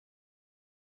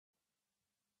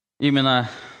Именно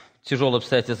тяжелые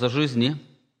обстоятельства жизни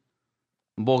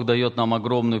Бог дает нам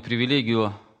огромную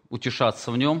привилегию утешаться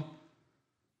в Нем,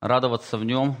 радоваться в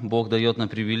Нем. Бог дает нам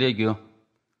привилегию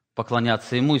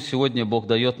поклоняться Ему. И сегодня Бог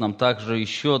дает нам также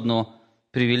еще одну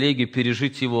привилегию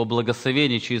пережить Его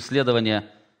благословение через исследование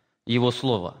Его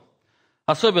Слова.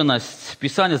 Особенность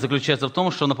Писания заключается в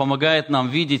том, что оно помогает нам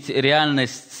видеть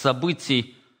реальность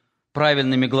событий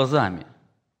правильными глазами.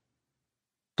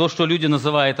 То, что люди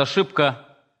называют ошибка,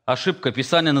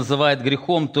 Писание называет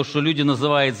грехом. То, что люди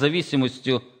называют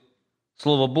зависимостью,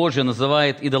 Слово Божье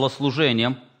называет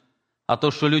идолослужением. А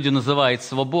то, что люди называют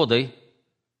свободой,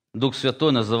 Дух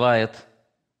Святой называет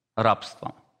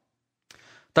рабством.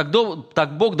 Так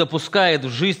Бог допускает в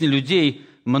жизни людей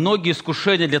многие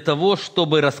искушения для того,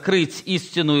 чтобы раскрыть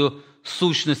истинную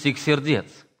сущность их сердец.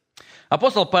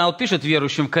 Апостол Павел пишет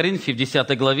верующим в Коринфе в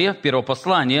 10 главе 1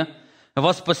 послания: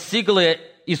 «Вас постигло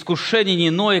искушение не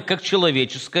иное, как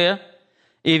человеческое,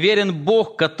 и верен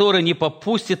Бог, который не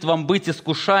попустит вам быть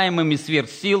искушаемыми сверх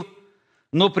сил,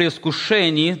 но при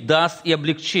искушении даст и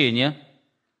облегчение,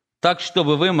 так,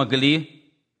 чтобы вы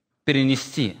могли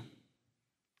перенести».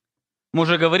 Мы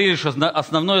уже говорили, что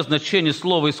основное значение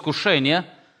слова «искушение»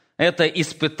 – это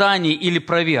испытание или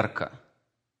проверка.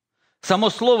 Само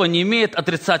слово не имеет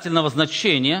отрицательного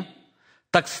значения.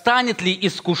 Так станет ли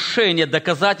искушение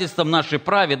доказательством нашей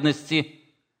праведности,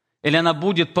 или она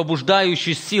будет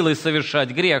побуждающей силой совершать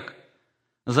грех,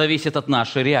 зависит от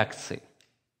нашей реакции.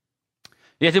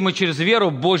 Если мы через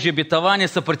веру в Божье обетование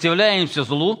сопротивляемся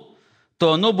злу,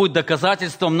 то оно будет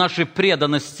доказательством нашей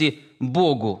преданности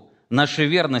Богу, нашей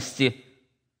верности,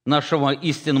 нашему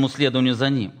истинному следованию за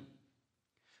Ним.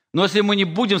 Но если мы не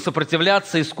будем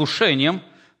сопротивляться искушениям,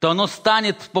 то оно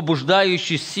станет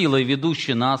побуждающей силой,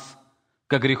 ведущей нас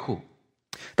к греху.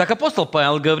 Так апостол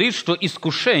Павел говорит, что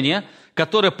искушение,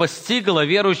 которое постигло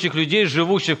верующих людей,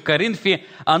 живущих в Коринфе,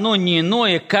 оно не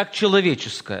иное, как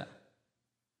человеческое.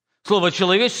 Слово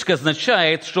 «человеческое»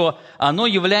 означает, что оно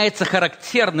является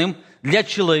характерным для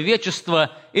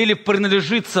человечества или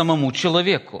принадлежит самому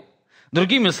человеку.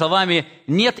 Другими словами,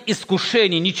 нет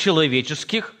искушений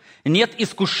нечеловеческих, нет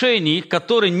искушений,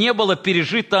 которые не было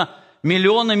пережито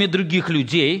миллионами других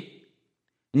людей,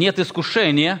 нет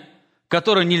искушения,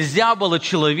 которое нельзя было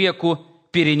человеку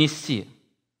перенести.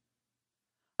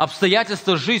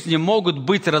 Обстоятельства жизни могут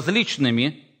быть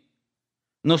различными,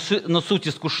 но суть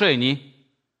искушений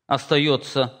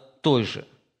остается той же.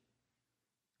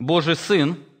 Божий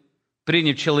Сын,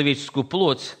 приняв человеческую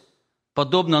плоть,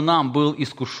 подобно нам был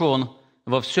искушен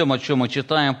во всем, о чем мы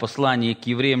читаем в послании к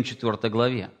евреям 4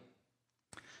 главе.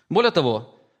 Более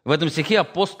того, в этом стихе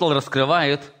апостол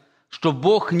раскрывает, что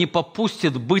Бог не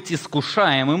попустит быть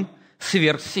искушаемым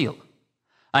сверх сил.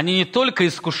 Они не только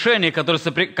искушения,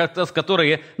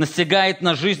 которые настигают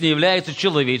на жизни, являются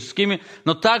человеческими,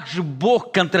 но также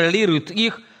Бог контролирует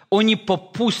их. Он не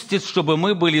попустит, чтобы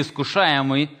мы были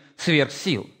искушаемы сверх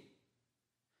сил.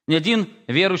 Ни один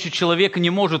верующий человек не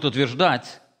может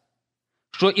утверждать,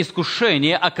 что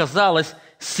искушение оказалось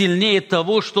сильнее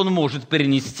того, что он может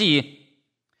перенести,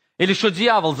 или что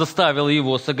дьявол заставил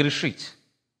его согрешить.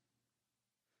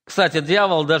 Кстати,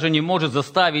 дьявол даже не может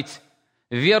заставить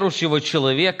верующего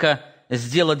человека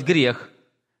сделать грех.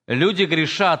 Люди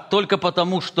грешат только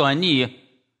потому, что они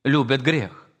любят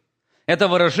грех. Это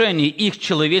выражение их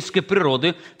человеческой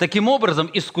природы. Таким образом,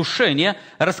 искушения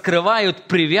раскрывают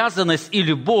привязанность и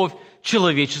любовь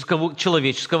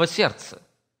человеческого сердца.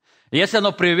 Если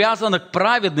оно привязано к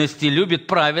праведности, любит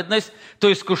праведность, то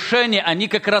искушения, они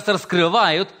как раз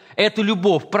раскрывают эту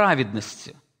любовь к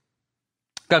праведности,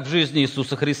 как в жизни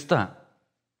Иисуса Христа.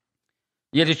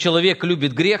 Если человек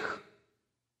любит грех,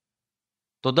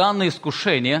 то данные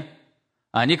искушения,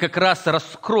 они как раз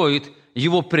раскроют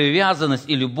его привязанность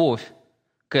и любовь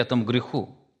к этому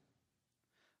греху.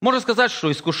 Можно сказать,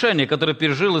 что искушение, которое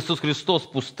пережил Иисус Христос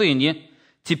в пустыне,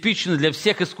 типично для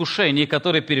всех искушений,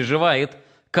 которые переживает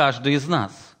каждый из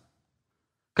нас.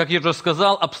 Как я уже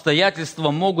сказал,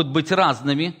 обстоятельства могут быть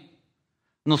разными,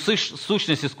 но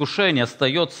сущность искушения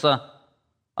остается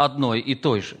одной и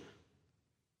той же.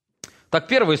 Так,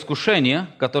 первое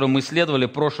искушение, которое мы исследовали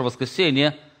в прошлое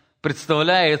воскресенье,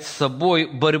 представляет собой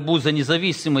борьбу за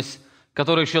независимость,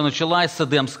 которая еще началась с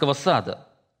Эдемского сада.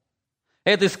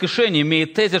 Это искушение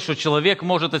имеет тезис, что человек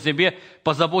может о себе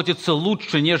позаботиться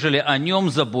лучше, нежели о нем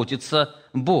заботится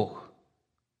Бог.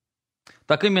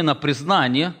 Так именно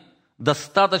признание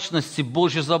достаточности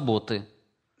Божьей заботы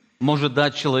может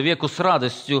дать человеку с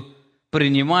радостью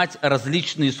принимать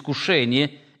различные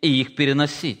искушения и их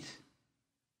переносить.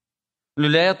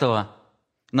 Для этого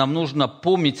нам нужно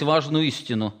помнить важную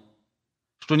истину,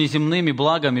 что не земными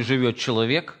благами живет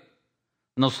человек,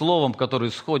 но словом, которое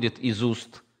исходит из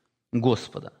уст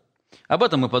Господа. Об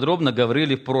этом мы подробно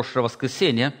говорили в прошлое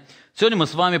воскресенье. Сегодня мы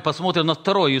с вами посмотрим на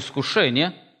второе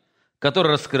искушение,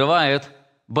 которое раскрывает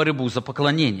борьбу за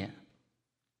поклонение.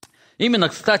 Именно,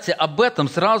 кстати, об этом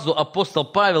сразу апостол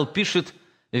Павел пишет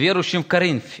верующим в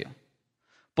Коринфе.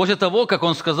 После того, как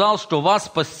он сказал, что вас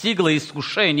постигло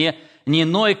искушение не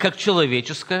иное, как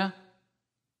человеческое,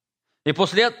 и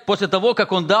после того,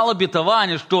 как он дал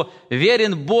обетование, что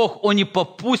верен Бог, Он не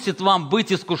попустит вам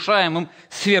быть искушаемым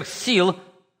сверх сил,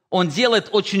 он делает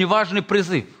очень важный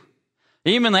призыв.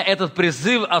 И именно этот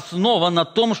призыв основан на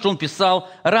том, что он писал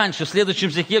раньше. В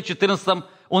следующем стихе, в 14,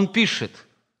 он пишет: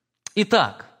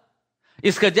 «Итак,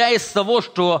 исходя из того,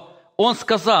 что он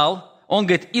сказал, он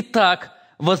говорит: итак,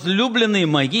 возлюбленные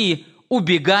мои,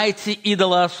 убегайте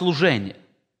идолослужения».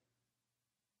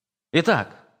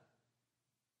 Итак,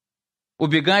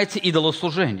 убегайте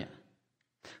идолослужения.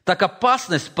 Так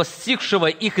опасность постигшего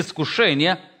их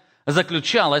искушения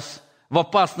заключалась в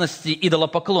опасности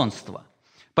идолопоклонства.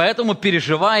 Поэтому,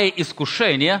 переживая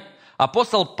искушение,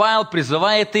 апостол Павел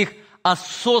призывает их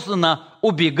осознанно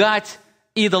убегать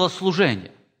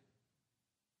идолослужения.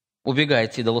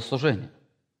 Убегайте идолослужения.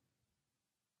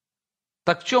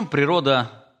 Так в чем природа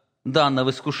данного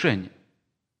искушения?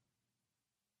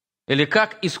 Или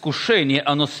как искушение,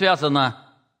 оно связано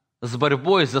с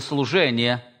борьбой за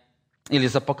служение или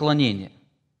за поклонение?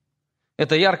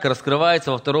 Это ярко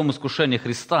раскрывается во втором искушении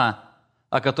Христа,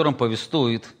 о котором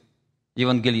повествует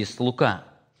евангелист Лука.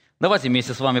 Давайте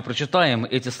вместе с вами прочитаем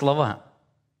эти слова.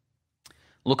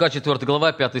 Лука 4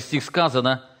 глава, 5 стих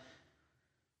сказано: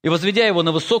 «И, возведя его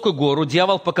на высокую гору,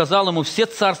 дьявол показал ему все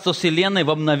царства вселенной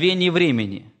во мгновение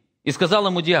времени. И сказал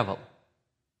ему дьявол: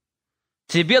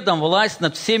 тебе дам власть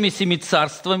над всеми семи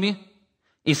царствами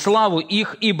и славу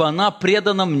их, ибо она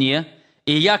предана мне,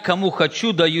 и я кому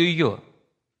хочу даю ее.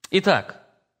 Итак,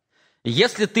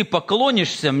 если ты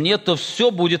поклонишься мне, то все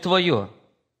будет твое».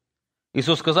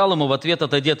 Иисус сказал ему в ответ: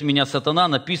 отойди от меня, сатана,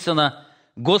 написано: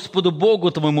 Господу Богу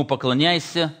твоему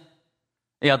поклоняйся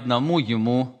и одному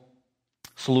Ему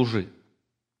служи.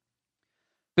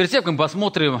 Перед тем, как мы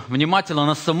посмотрим внимательно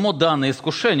на само данное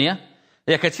искушение,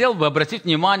 я хотел бы обратить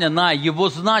внимание на его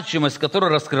значимость, которая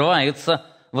раскрывается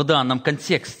в данном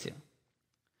контексте.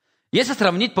 Если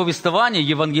сравнить повествование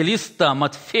евангелиста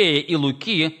Матфея и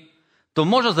Луки, то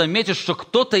можно заметить, что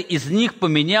кто-то из них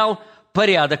поменял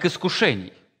порядок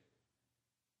искушений.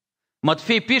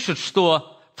 Матфей пишет,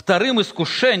 что вторым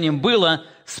искушением было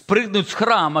спрыгнуть с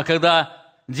храма, когда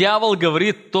дьявол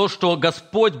говорит то, что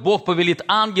Господь Бог повелит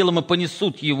ангелам, и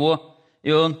понесут его,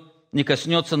 и он не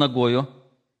коснется ногою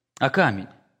о камень.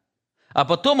 А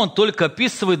потом он только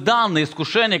описывает данное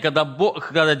искушение,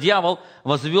 когда дьявол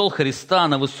возвел Христа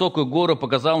на высокую гору,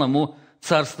 показал ему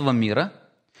царство мира.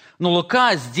 Но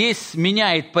Лука здесь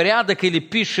меняет порядок или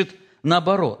пишет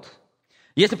наоборот.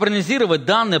 Если проанализировать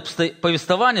данное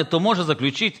повествование, то можно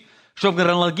заключить, что в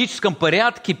хронологическом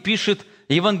порядке пишет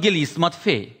евангелист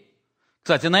Матфей.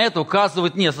 Кстати, на это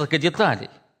указывают несколько деталей.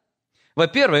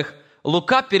 Во-первых,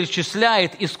 Лука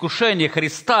перечисляет искушение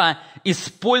Христа,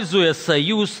 используя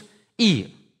союз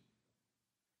 «и».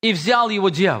 «И взял его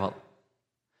дьявол».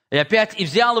 И опять «и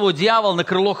взял его дьявол на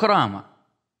крыло храма».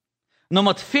 Но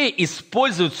Матфей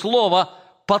использует слово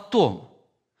 «потом».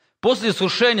 После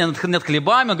искушения над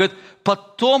хлебами, он говорит: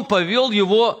 «потом повел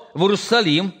его в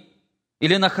Иерусалим»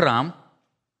 или на храм,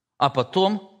 а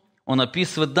потом он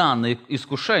описывает данное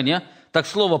искушение. Так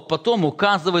слово «потом»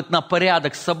 указывает на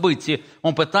порядок событий.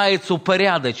 Он пытается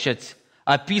упорядочить,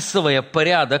 описывая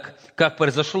порядок, как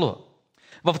произошло.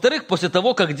 Во-вторых, после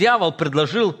того, как дьявол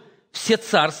предложил все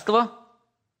царства,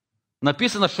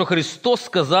 написано, что Христос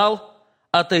сказал: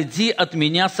 «Отойди от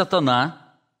меня, сатана»,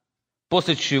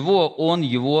 после чего он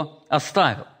его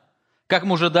оставил. Как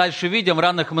мы уже дальше видим в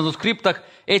ранних манускриптах,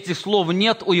 этих слов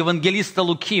нет у евангелиста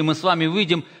Луки. Мы с вами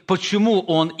увидим, почему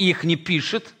он их не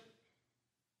пишет.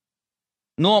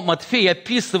 Но Матфей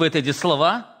описывает эти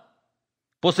слова.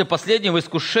 После последнего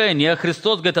искушения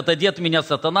Христос говорит: «Отойди от меня,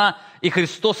 сатана», и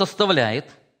Христос оставляет.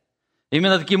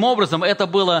 Именно таким образом это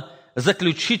было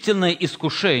заключительное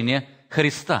искушение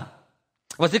Христа.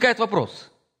 Возникает вопрос: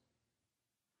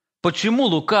 почему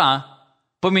Лука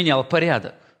поменял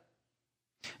порядок?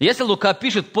 Если Лука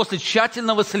пишет после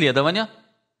тщательного исследования,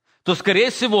 то,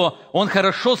 скорее всего, он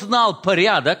хорошо знал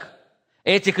порядок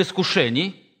этих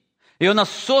искушений, и он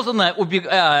осознанно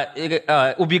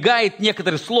убегает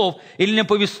некоторых слов или не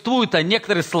повествует о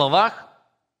некоторых словах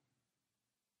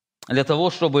для того,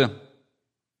 чтобы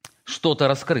что-то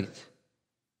раскрыть.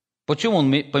 Почему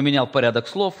он поменял порядок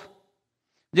слов?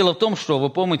 Дело в том, что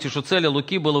вы помните, что целью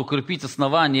Луки было укрепить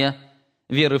основание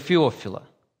веры Феофила.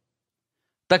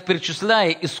 Так,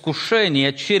 перечисляя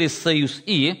искушения через союз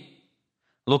 «и»,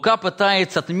 Лука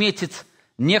пытается отметить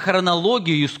не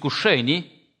хронологию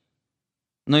искушений,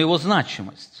 но его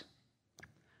значимость.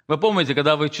 Вы помните,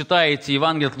 когда вы читаете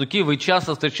Евангелие от Луки, вы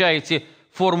часто встречаете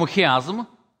форму хиазм,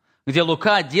 где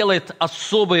Лука делает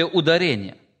особое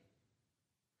ударение.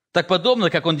 Так подобно,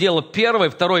 как он делал в первой,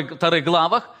 второй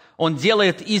главах, он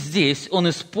делает и здесь. Он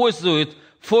использует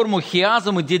форму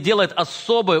хиазм, где делает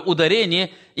особое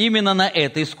ударение именно на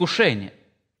это искушение.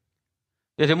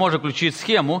 Если можно включить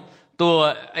схему,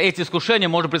 то эти искушения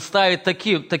можно представить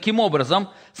таким образом.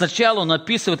 Сначала он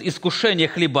описывает искушение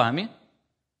хлебами,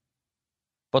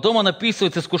 потом он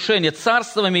описывает искушение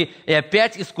царствами и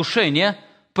опять искушение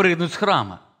прыгнуть с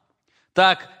храма.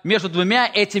 Так, между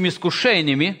двумя этими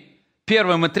искушениями,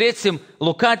 первым и третьим,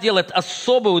 Лука делает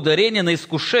особое ударение на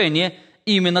искушение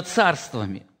именно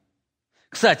царствами.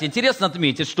 Кстати, интересно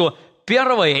отметить, что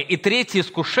первое и третье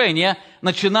искушения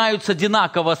начинаются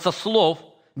одинаково со слов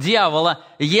дьявола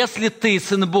 «если ты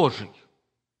сын Божий».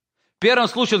 В первом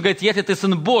случае он говорит «если ты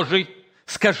сын Божий,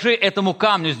 скажи этому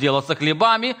камню сделаться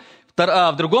хлебами».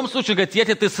 А в другом случае он говорит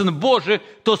 «если ты сын Божий,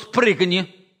 то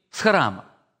спрыгни с храма».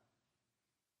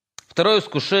 Второе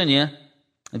искушение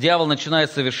дьявол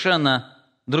начинает совершенно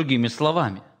другими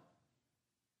словами.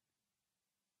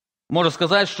 Можно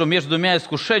сказать, что между двумя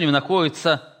искушениями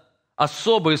находится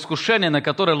особое искушение, на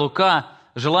которое Лука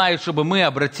желает, чтобы мы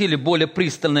обратили более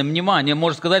пристальное внимание.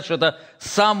 Можно сказать, что это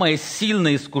самое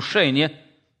сильное искушение,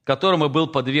 которому был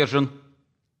подвержен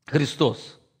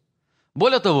Христос.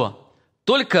 Более того,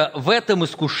 только в этом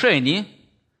искушении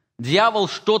дьявол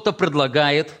что-то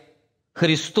предлагает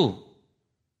Христу.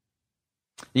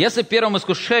 Если в первом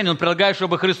искушении он предлагает,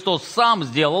 чтобы Христос сам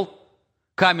сделал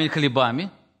камень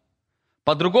хлебами,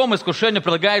 по другому искушению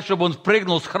предлагает, чтобы он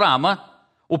прыгнул с храма,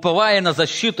 уповая на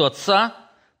защиту Отца,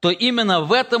 то именно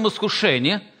в этом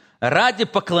искушении ради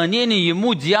поклонения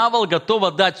Ему дьявол готов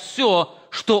отдать все,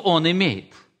 что он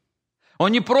имеет.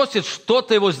 Он не просит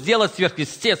что-то его сделать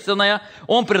сверхъестественное,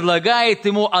 он предлагает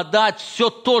ему отдать все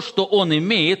то, что он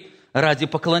имеет, ради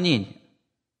поклонения.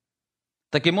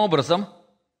 Таким образом,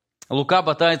 Лука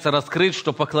пытается раскрыть,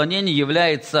 что поклонение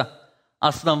является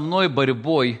основной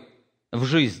борьбой в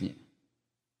жизни.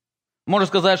 Можно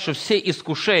сказать, что все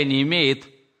искушения имеют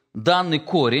данный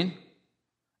корень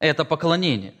 – это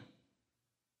поклонение.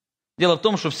 Дело в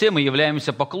том, что все мы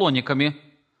являемся поклонниками,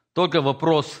 только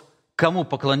вопрос, кому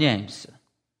поклоняемся.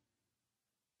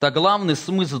 Так главный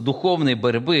смысл духовной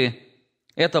борьбы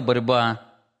 – это борьба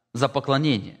за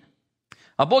поклонение.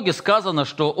 О Боге сказано,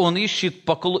 что Он ищет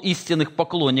истинных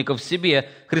поклонников в себе.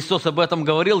 Христос об этом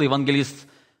говорил, евангелист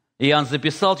Иоанн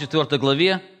записал в 4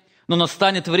 главе. «Но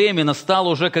настанет время, настало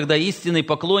уже, когда истинные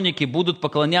поклонники будут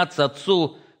поклоняться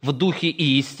Отцу в духе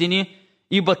и истине,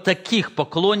 ибо таких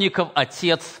поклонников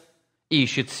Отец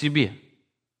ищет в себе».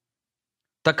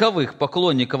 Таковых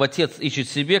поклонников Отец ищет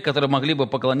в себе, которые могли бы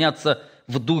поклоняться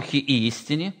в духе и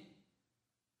истине.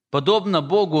 Подобно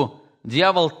Богу,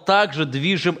 дьявол также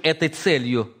движим этой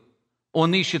целью.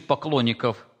 Он ищет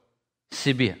поклонников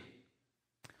себе.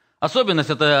 Особенность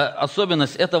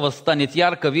этого станет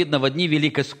ярко видно в дни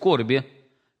великой скорби,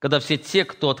 когда все те,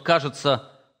 кто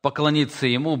откажется поклониться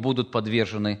Ему, будут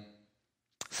подвержены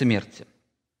смерти.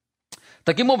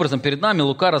 Таким образом, перед нами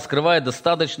Лука раскрывает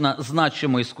достаточно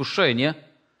значимое искушение,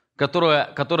 которое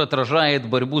отражает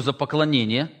борьбу за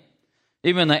поклонение.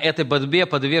 Именно этой борьбе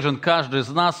подвержен каждый из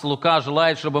нас. Лука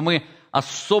желает, чтобы мы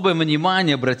особое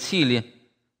внимание обратили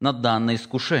на данное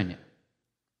искушение.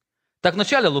 Так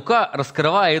вначале Лука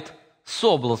раскрывает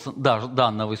соблазн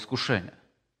данного искушения.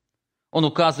 Он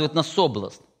указывает на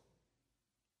соблазн.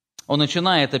 Он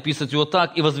начинает описывать его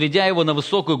так: «И, возведя его на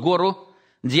высокую гору,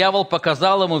 дьявол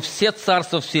показал ему все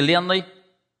царства вселенной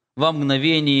во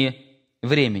мгновении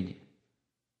времени».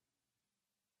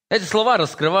 Эти слова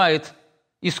раскрывают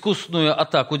искусную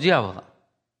атаку дьявола,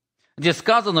 где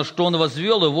сказано, что он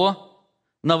возвел его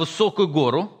на высокую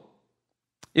гору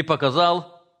и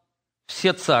показал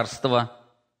все царства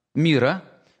мира.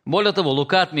 Более того,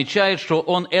 Лука отмечает, что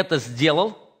он это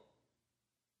сделал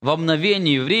во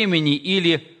мгновении времени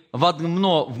или в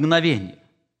одно мгновение.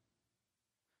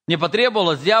 Не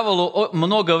потребовалось дьяволу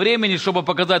много времени, чтобы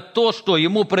показать то, что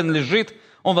ему принадлежит.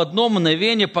 Он в одно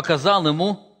мгновение показал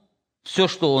ему все,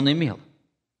 что он имел.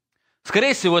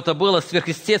 Скорее всего, это было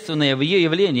сверхъестественное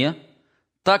явление,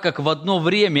 так как в одно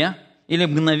время или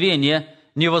мгновение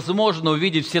невозможно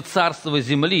увидеть все царства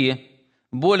земли.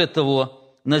 Более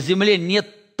того, на земле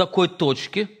нет такой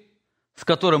точки, с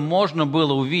которой можно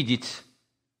было увидеть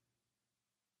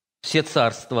все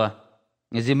царства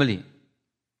земли.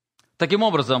 Таким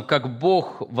образом, как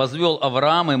Бог возвел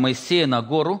Авраама и Моисея на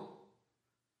гору,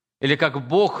 или как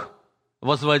Бог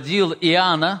возводил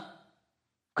Иоанна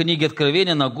в книге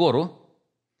Откровения на гору,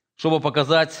 чтобы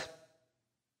показать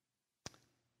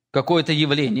какое-то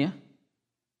явление,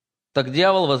 так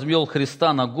дьявол возвел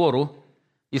Христа на гору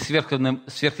и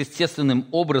сверхъестественным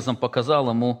образом показал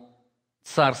ему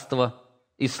царство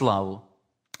и славу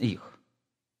их.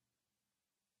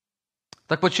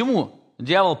 Так почему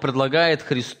дьявол предлагает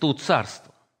Христу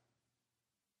царство?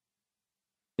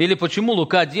 Или почему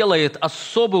Лука делает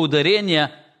особое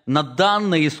ударение на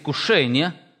данное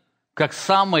искушение, как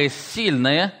самое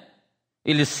сильное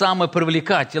или самое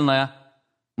привлекательное?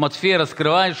 Матфей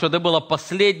раскрывает, что это было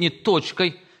последней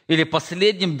точкой или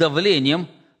последним давлением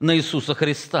на Иисуса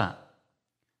Христа.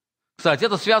 Кстати,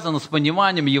 это связано с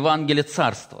пониманием Евангелия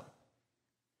Царства.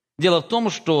 Дело в том,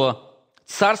 что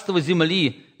Царство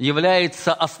земли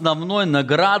является основной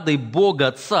наградой Бога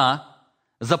Отца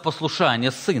за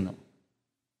послушание Сыну.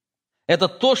 Это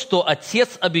то, что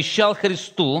Отец обещал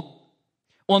Христу.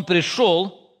 Он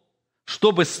пришел,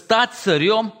 чтобы стать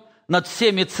царем над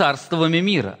всеми царствами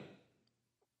мира.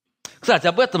 Кстати,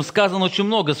 об этом сказано очень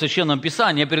много в Священном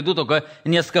Писании. Я приведу только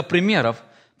несколько примеров.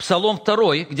 Псалом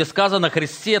 2, где сказано о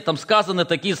Христе, там сказаны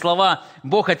такие слова: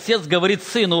 «Бог Отец говорит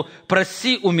Сыну: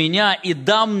 проси у меня, и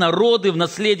дам народы в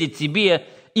наследие тебе,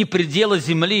 и пределы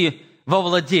земли во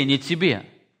владение тебе».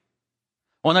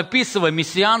 Он, описывая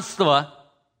мессианство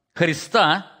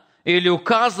Христа или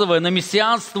указывая на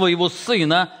мессианство Его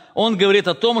Сына, он говорит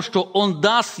о том, что Он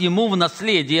даст Ему в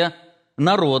наследие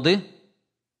народы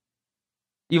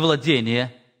и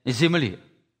владение земли.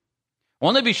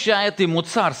 Он обещает Ему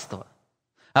царство.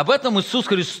 Об этом Иисус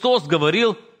Христос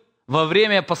говорил во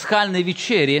время пасхальной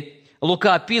вечери.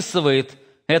 Лука описывает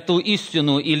эту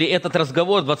истину или этот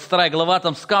разговор, 22 глава,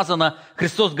 там сказано,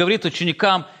 Христос говорит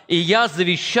ученикам: «И я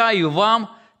завещаю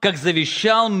вам, как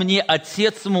завещал мне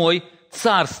Отец мой,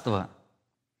 царство.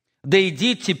 Да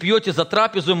идите, пьете за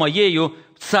трапезу моею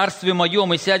в царстве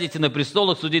моем, и сядете на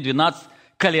престолах судить 12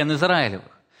 колен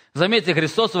Израилевых». Заметьте,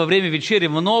 Христос во время вечери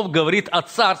вновь говорит о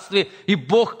царстве, и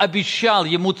Бог обещал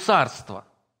ему царство.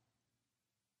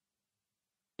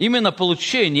 Именно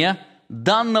получение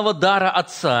данного дара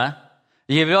Отца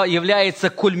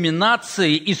является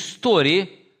кульминацией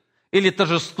истории или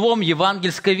торжеством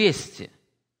евангельской вести.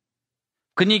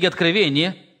 В книге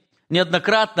Откровения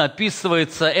неоднократно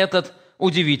описывается этот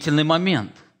удивительный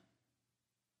момент.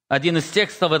 Один из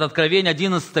текстов – это Откровение,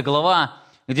 11 глава,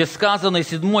 где сказано: «И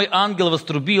седьмой ангел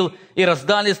вострубил, и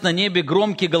раздались на небе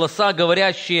громкие голоса,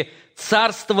 говорящие: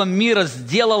 царство мира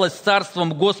сделалось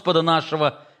царством Господа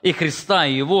нашего и Христа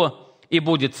Его, и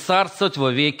будет царствовать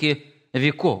во веки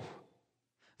веков».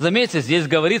 Заметьте, здесь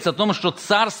говорится о том, что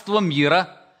царство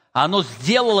мира, оно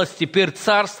сделалось теперь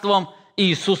царством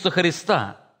Иисуса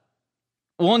Христа.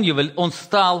 Он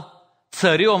стал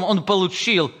царем, Он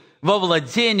получил во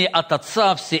владение от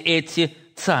Отца все эти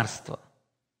царства.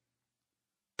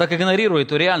 Так как игнорируя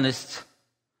эту реальность,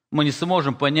 мы не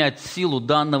сможем понять силу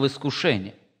данного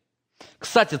искушения.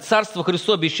 Кстати, царство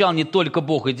Христу обещал не только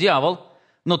Бог и дьявол,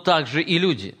 но также и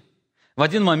люди. В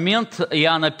один момент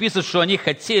Иоанн описывает, что они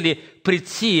хотели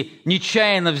прийти,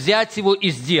 нечаянно взять его и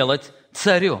сделать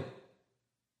царем.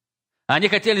 Они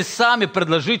хотели сами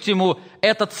предложить ему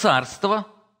это царство.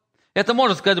 Это,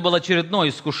 можно сказать, было очередное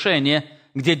искушение,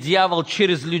 где дьявол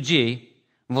через людей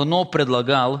вновь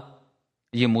предлагал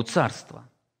ему царство.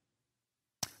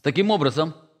 Таким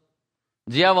образом,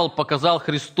 дьявол показал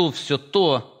Христу все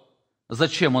то,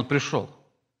 зачем он пришел.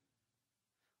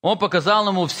 Он показал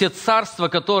ему все царства,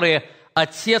 которые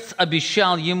Отец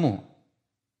обещал ему.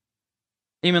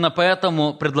 Именно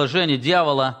поэтому предложение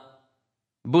дьявола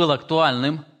было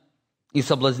актуальным и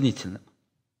соблазнительным.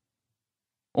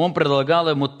 Он предлагал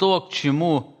ему то, к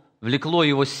чему влекло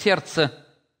его сердце.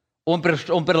 Он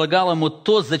предлагал ему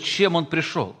то, зачем он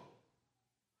пришел.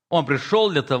 Он пришел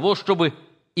для того, чтобы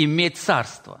иметь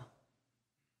царство.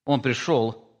 Он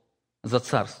пришел за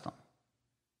царством.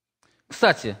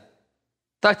 Кстати,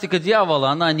 тактика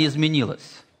дьявола, она не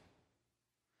изменилась.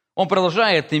 Он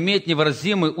продолжает иметь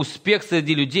невыразимый успех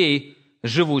среди людей,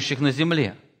 живущих на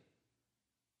земле.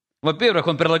 Во-первых,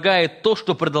 он предлагает то,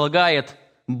 что предлагает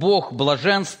Бог: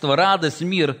 блаженство, радость,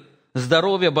 мир,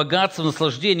 здоровье, богатство,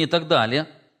 наслаждение и так далее.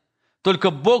 Только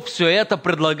Бог все это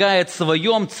предлагает в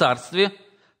своем царстве,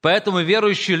 поэтому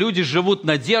верующие люди живут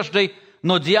надеждой,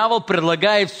 но дьявол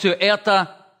предлагает все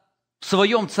это в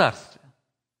своем царстве.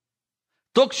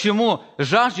 То, к чему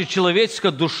жаждет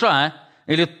человеческая душа,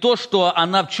 или то,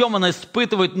 в чем она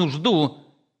испытывает нужду,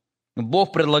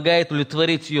 Бог предлагает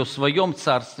удовлетворить ее в своем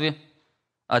царстве,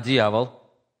 а дьявол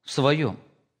в своем.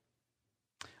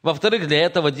 Во-вторых, для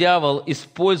этого дьявол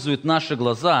использует наши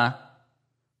глаза,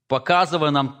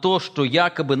 показывая нам то, что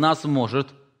якобы нас может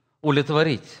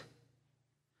удовлетворить.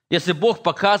 Если Бог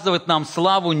показывает нам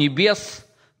славу небес,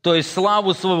 то есть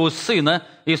славу своего Сына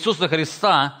Иисуса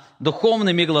Христа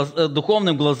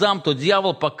духовным глазам, то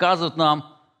дьявол показывает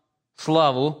нам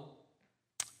славу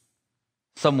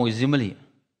самой земли.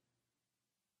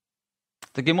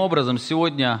 Таким образом,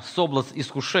 сегодня соблазн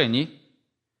искушений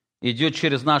идет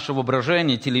через наше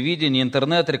воображение, телевидение,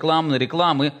 интернет,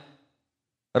 рекламы,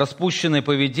 распущенное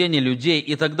поведение людей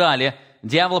и так далее.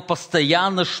 Дьявол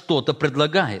постоянно что-то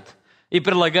предлагает. И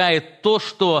предлагает то,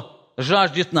 что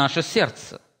жаждет наше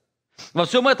сердце. Во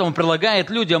всем этом он предлагает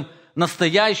людям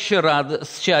настоящее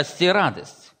счастье и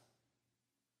радость.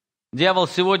 Дьявол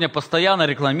сегодня постоянно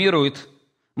рекламирует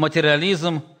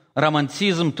материализм,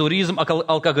 романтизм, туризм,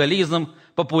 алкоголизм,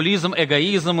 популизм,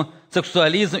 эгоизм,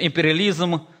 сексуализм,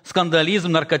 империализм,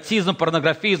 скандализм, наркотизм,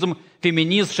 порнографизм,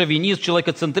 феминизм, шовинизм,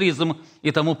 человекоцентризм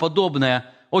и тому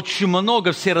подобное. Очень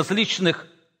много всеразличных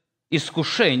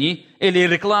искушений или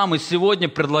рекламы сегодня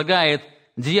предлагает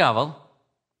дьявол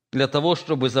для того,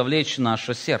 чтобы завлечь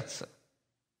наше сердце.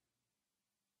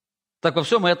 Так во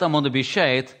всем этом он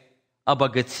обещает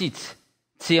обогатить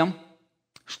тем,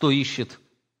 что ищет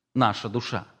наша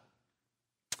душа.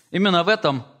 Именно в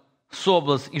этом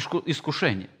соблазн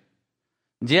искушения.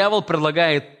 Дьявол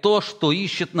предлагает то, что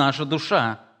ищет наша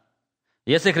душа.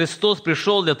 Если Христос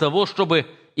пришел для того, чтобы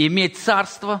иметь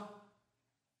царство,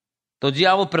 то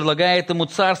дьявол предлагает ему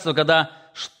царство, когда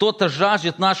что-то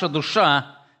жаждет наша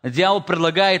душа, дьявол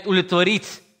предлагает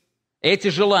удовлетворить эти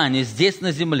желания здесь,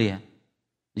 на земле,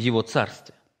 в его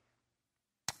царстве.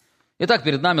 Итак,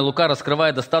 перед нами Лука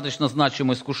раскрывает достаточно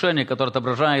значимое искушение, которое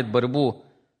отображает борьбу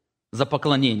за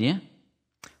поклонение.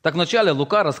 Так вначале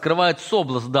Лука раскрывает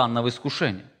соблазн данного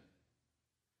искушения.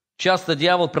 Часто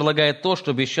дьявол предлагает то,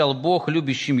 что обещал Бог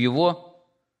любящим его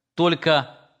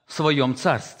только в своем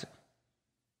царстве.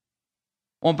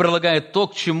 Он предлагает то,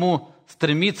 к чему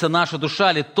стремится наша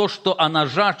душа, или то, что она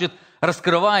жаждет,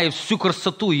 раскрывая всю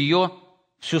красоту ее,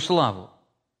 всю славу.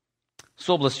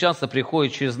 Соблазн часто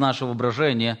приходит через наше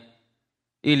воображение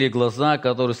или глаза,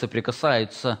 которые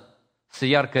соприкасаются с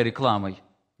яркой рекламой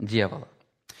дьявола.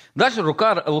 Дальше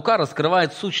Лука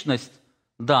раскрывает сущность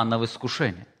данного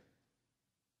искушения.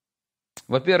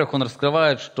 Во-первых, он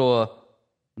раскрывает, что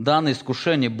данное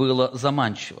искушение было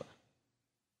заманчиво.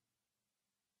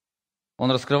 Он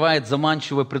раскрывает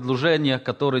заманчивое предложение,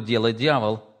 которое делает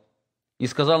дьявол. И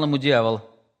сказал ему дьявол: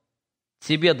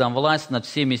 «Тебе дам власть над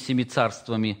всеми семи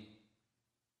царствами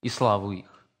и славу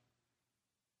их».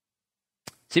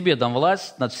 «Тебе дам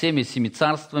власть над всеми семи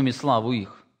царствами и славу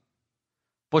их».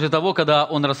 После того, когда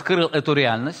он раскрыл эту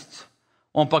реальность,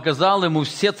 он показал ему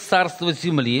все царства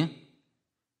земли.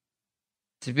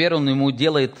 Теперь он ему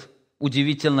делает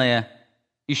удивительное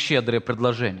и щедрое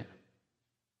предложение.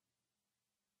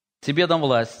 «Тебе дам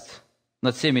власть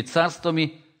над всеми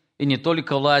царствами, и не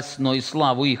только власть, но и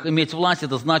славу их». Иметь власть –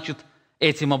 это значит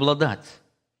этим обладать.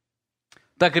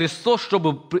 Так Христос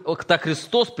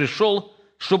пришел,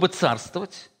 чтобы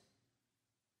царствовать.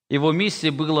 Его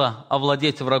миссией была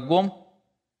овладеть врагом,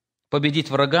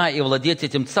 победить врага и владеть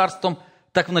этим царством.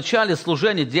 Так в начале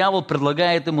служения дьявол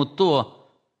предлагает ему то,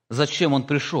 зачем он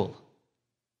пришел.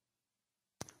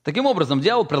 Таким образом,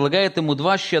 дьявол предлагает ему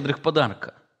два щедрых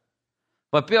подарка.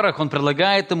 Во-первых, он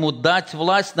предлагает ему дать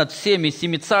власть над всеми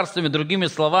семи царствами, другими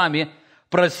словами,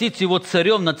 просить его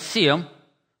царем над всем,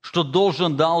 что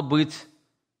должен дал быть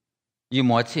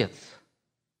ему Отец.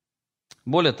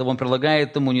 Более того, он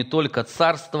предлагает ему не только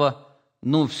царство,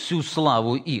 но и всю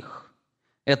славу их.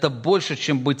 Это больше,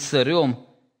 чем быть царем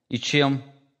и чем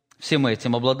всем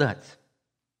этим обладать.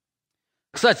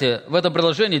 Кстати, в этом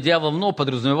предложении дьявол вновь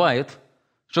подразумевает,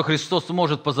 что Христос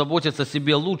может позаботиться о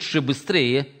себе лучше и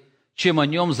быстрее, чем о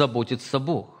нем заботится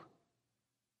Бог.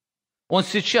 Он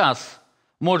сейчас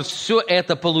может все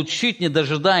это получить, не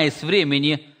дожидаясь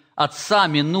времени Отца,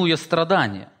 минуя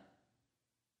страдания.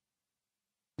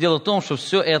 Дело в том, что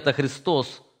все это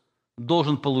Христос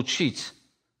должен получить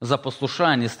за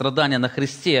послушание, страдания на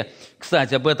Христе.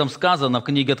 Кстати, об этом сказано в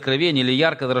книге Откровения, или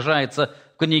ярко отражается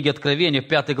в книге Откровения в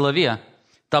 5 главе.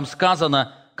 Там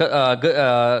сказано,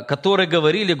 которые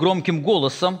говорили громким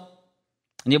голосом,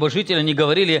 небожители, они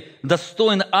говорили: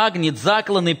 «Достоин Агнец,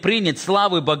 закланный принять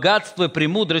славу и богатство, и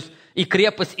премудрость, и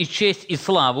крепость, и честь, и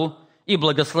славу, и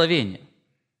благословение».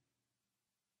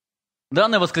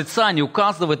 Данное восклицание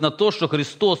указывает на то, что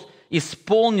Христос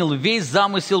исполнил весь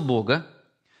замысел Бога,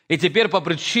 и теперь по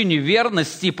причине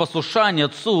верности и послушания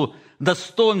Отцу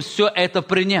достоин все это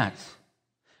принять.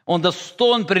 Он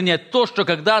достоин принять то, что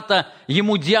когда-то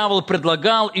ему дьявол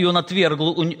предлагал, и он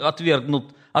отвергнул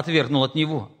от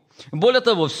него. Более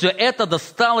того, все это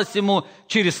досталось ему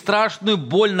через страшную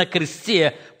боль на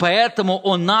кресте, поэтому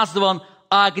он назван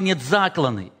агнец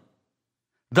закланный.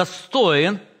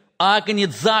 Достоин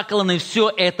агнец закланный все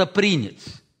это принять.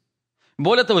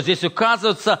 Более того, здесь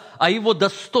указывается о его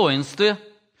достоинстве,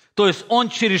 то есть он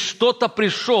через что-то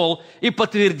пришел и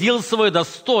подтвердил свое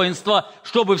достоинство,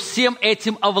 чтобы всем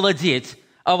этим овладеть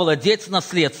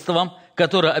наследством,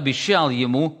 которое обещал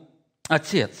ему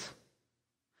Отец.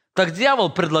 Так дьявол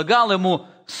предлагал ему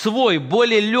свой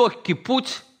более легкий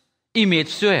путь иметь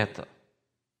все это.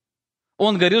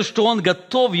 Он говорил, что он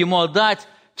готов ему отдать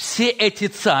все эти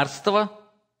царства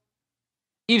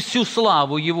и всю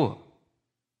славу его.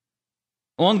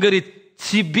 Он говорит,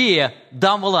 тебе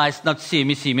дам власть над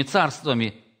всеми семи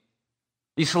царствами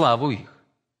и славу их.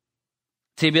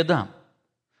 Тебе дам.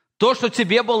 То, что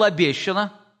тебе было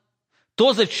обещано,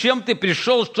 то, зачем ты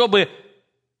пришел, чтобы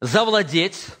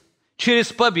завладеть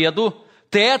через победу,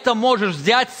 ты это можешь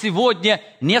взять сегодня,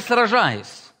 не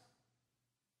сражаясь.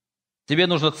 Тебе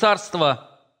нужно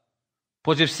царство.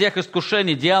 После всех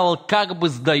искушений дьявол как бы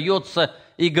сдается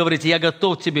и говорит, я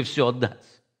готов тебе все отдать.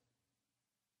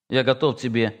 Я готов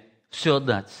тебе все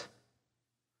отдать.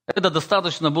 Это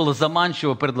достаточно было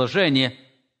заманчивое предложение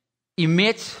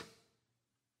иметь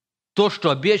то,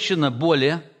 что обещано,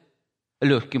 более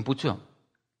легким путем.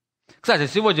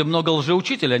 Кстати, сегодня много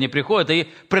лжеучителей, они приходят и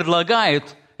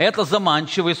предлагают это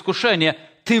заманчивое искушение.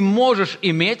 Ты можешь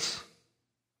иметь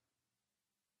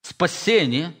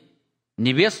спасение,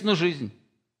 небесную жизнь.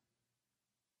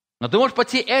 Но ты можешь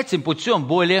пойти этим путем,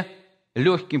 более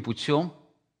легким путем.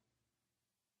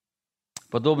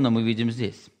 Подобно мы видим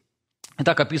здесь.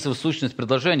 Итак, описывая сущность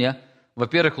предложения,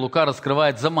 во-первых, Лука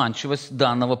раскрывает заманчивость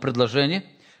данного предложения.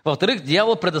 Во-вторых,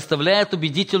 дьявол предоставляет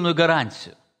убедительную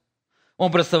гарантию.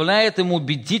 Он представляет ему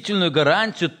убедительную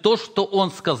гарантию, то, что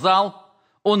он сказал,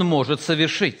 он может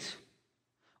совершить.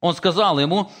 Он сказал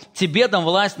ему, тебе дам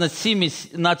власть над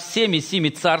всеми семи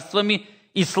царствами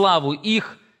и славу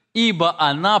их, ибо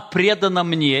она предана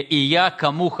мне, и я,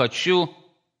 кому хочу,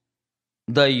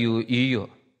 даю ее.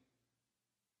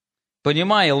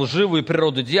 Понимая лживую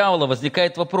природу дьявола,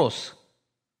 возникает вопрос,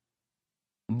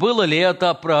 было ли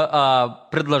это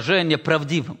предложение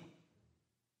правдивым?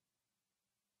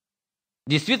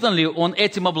 Действительно ли он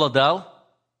этим обладал?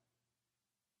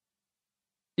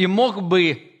 И мог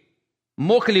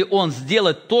ли он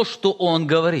сделать то, что он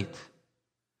говорит?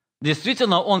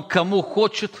 Действительно, он кому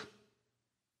хочет,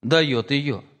 дает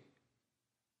ее.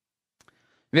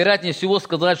 Вероятнее всего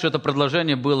сказать, что это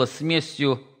предложение было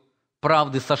смесью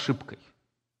правды с ошибкой.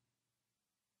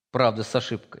 Правды с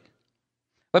ошибкой.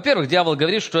 Во-первых, дьявол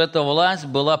говорит, что эта власть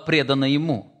была предана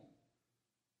ему.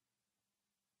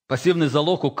 Пассивный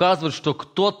залог указывает, что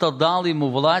кто-то дал ему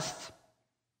власть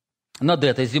над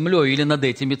этой землей или над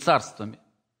этими царствами.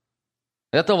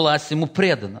 Эта власть ему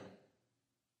предана.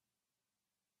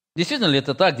 Действительно ли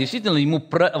это так? Действительно ли ему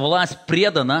власть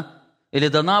предана или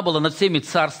дана была над всеми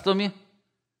царствами?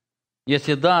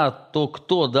 Если да, то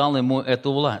кто дал ему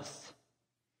эту власть?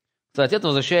 Кстати, это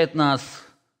возвращает нас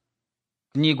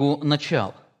в книгу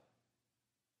 «Начало».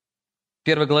 В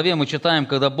 1 главе мы читаем,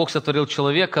 когда Бог сотворил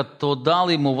человека, то дал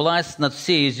ему власть над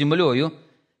всей землею.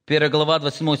 1 глава,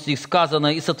 27 стих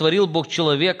сказано, «И сотворил Бог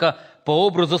человека по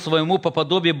образу своему, по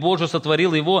подобию Божию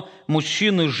сотворил его,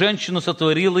 мужчину и женщину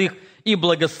сотворил их, и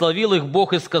благословил их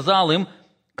Бог, и сказал им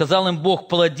Бог,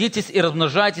 плодитесь и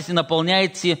размножайтесь, и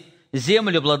наполняйте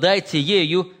землю, обладайте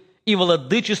ею, и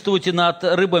владычествуйте над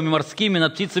рыбами морскими,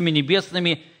 над птицами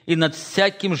небесными, и над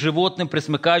всяким животным,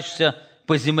 пресмыкающимся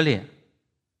по земле».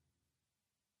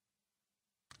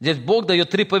 Здесь Бог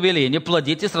дает 3 повеления: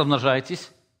 плодитесь,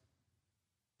 размножайтесь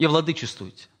и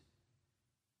владычествуйте.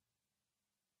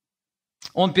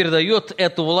 Он передает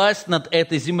эту власть над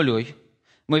этой землей.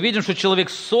 Мы видим, что человек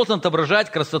создан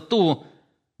отображать красоту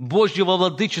Божьего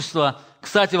владычества.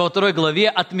 Кстати, во 2 главе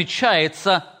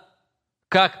отмечается,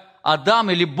 как Адам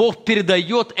или Бог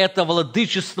передает это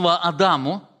владычество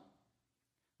Адаму.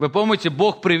 Вы помните,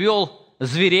 Бог привел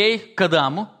зверей к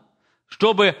Адаму,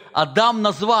 чтобы Адам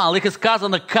назвал их, и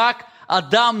сказано, как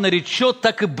Адам наречет,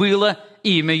 так и было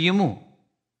имя ему.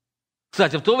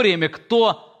 Кстати, в то время,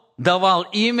 кто давал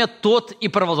имя, тот и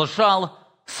провозглашал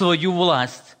свою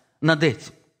власть над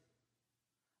этим.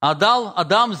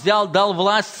 Адам дал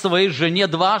власть своей жене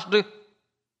дважды.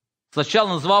 Сначала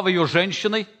назвал ее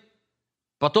женщиной,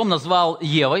 потом назвал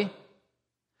Евой.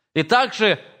 И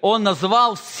также он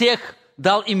назвал всех,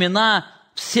 дал имена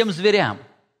всем зверям.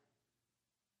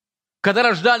 Когда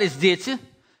рождались дети,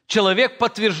 человек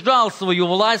подтверждал свою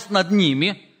власть над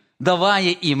ними, давая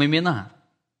им имена.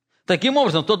 Таким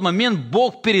образом, в тот момент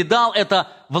Бог передал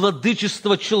это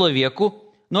владычество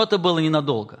человеку, но это было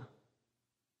ненадолго.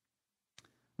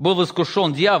 Был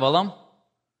искушен дьяволом,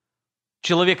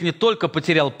 человек не только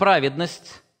потерял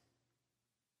праведность,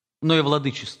 но и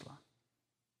владычество.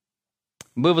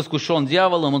 Был искушен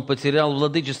дьяволом, он потерял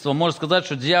владычество. Можно сказать,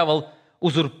 что дьявол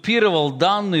узурпировал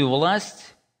данную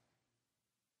власть,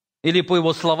 или по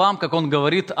его словам, как он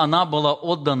говорит, она была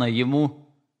отдана ему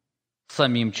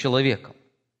самим человеком.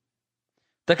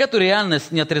 Так эту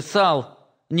реальность не отрицал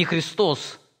ни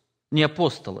Христос, ни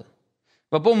апостолы.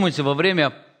 Вы помните, во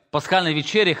время пасхальной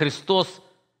вечери Христос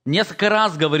несколько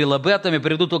раз говорил об этом. Я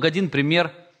приведу только один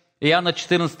пример. Иоанна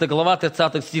 14 глава,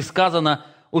 30 стих сказано: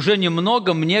 «Уже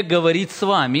немного мне говорить с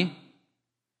вами,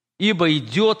 ибо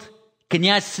идет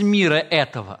князь мира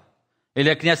этого»,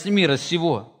 или князь мира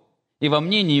сего, «и во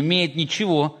мне не имеет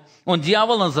ничего». Он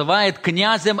дьявол называет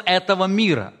князем этого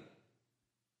мира.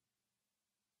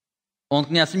 Он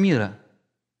князь мира.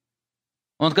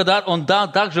 Он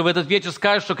также в этот вечер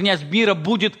скажет, что князь мира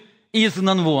будет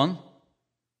изгнан вон.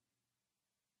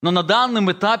 Но на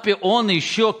данном этапе он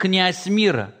еще князь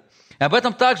мира. И об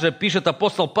этом также пишет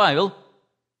апостол Павел в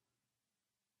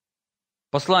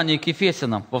послании к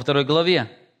Ефесянам во 2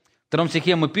 главе. В 2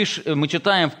 стихе мы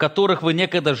читаем: «В которых вы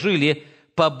некогда жили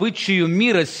по обычаю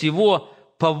мира сего,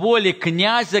 по воле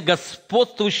князя,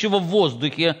 господствующего в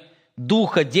воздухе,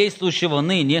 духа, действующего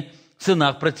ныне в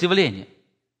сынах противления».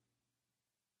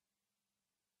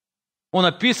 Он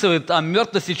описывает о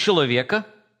мертвости человека.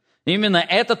 Именно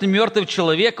этот мертвый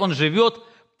человек, он живет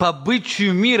по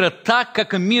обычаю мира, так,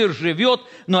 как мир живет,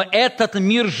 но этот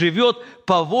мир живет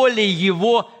по воле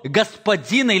его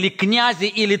господина или князя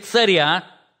или царя,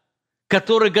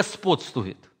 который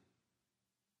господствует.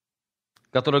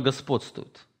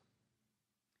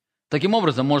 Таким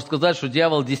образом, можно сказать, что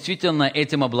дьявол действительно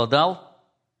этим обладал,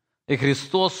 и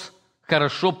Христос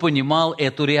хорошо понимал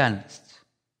эту реальность.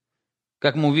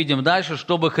 Как мы увидим дальше,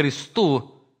 чтобы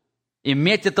Христу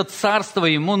иметь это царство,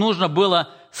 ему нужно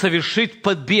было совершить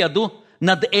победу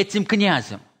над этим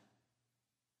князем.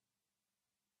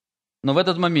 Но в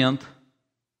этот момент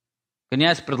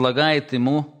князь предлагает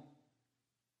ему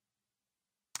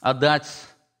отдать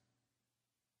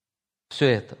все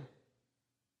это.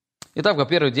 Итак,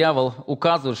 во-первых, дьявол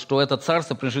указывает, что это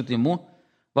царство принадлежит ему.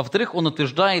 Во-вторых, он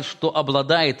утверждает, что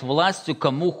обладает властью,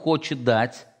 кому хочет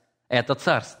дать это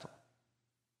царство.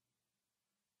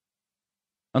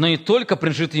 Оно не только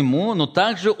принадлежит ему, но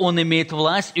также он имеет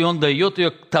власть, и он дает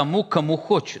ее тому, кому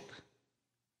хочет.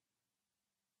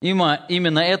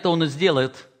 Именно это он и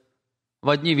сделает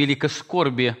в дни великой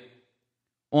скорби.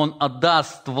 Он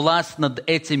отдаст власть над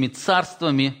этими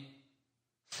царствами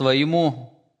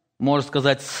своему, можно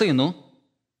сказать, сыну,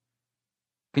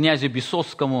 князю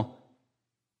бесовскому,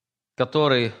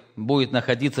 который будет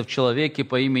находиться в человеке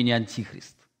по имени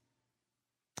Антихрист.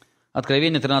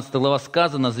 Откровение 13 глава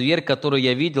сказано: «Зверь, который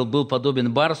я видел, был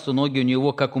подобен барсу, ноги у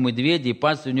него, как у медведя, и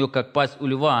пасть у него, как пасть у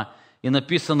льва». И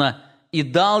написано: «И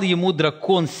дал ему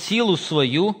дракон силу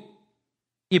свою,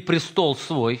 и престол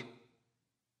свой,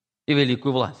 и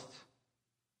великую власть».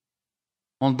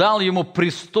 Он дал ему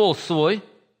престол свой,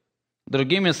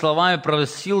 другими словами,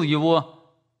 провозгласив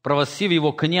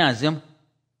его князем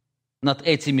над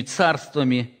этими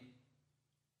царствами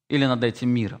или над этим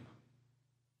миром.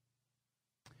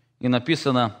 И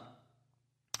написано,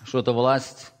 что эта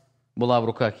власть была в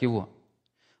руках его.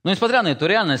 Но несмотря на эту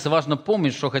реальность, важно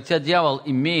помнить, что хотя дьявол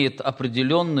имеет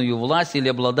определенную власть или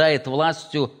обладает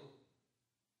властью,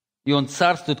 и он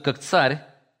царствует как царь,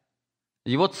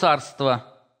 его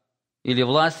царство или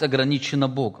власть ограничена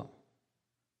Богом.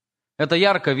 Это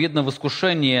ярко видно в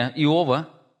искушении Иова,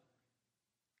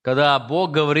 когда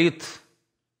Бог говорит: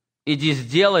 «Иди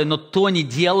сделай, но то не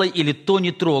делай или то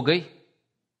не трогай».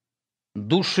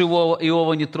 Душу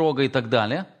Иова не трогай и так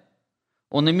далее.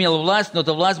 Он имел власть, но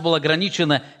эта власть была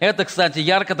ограничена. Это, кстати,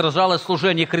 ярко отражалось в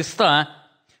служении Христа,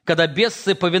 когда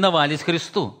бесы повиновались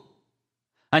Христу.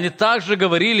 Они также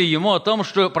говорили ему о том,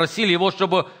 что просили его,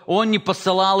 чтобы он не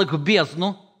посылал их в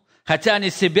бездну. Хотя они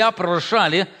себя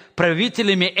провозглашали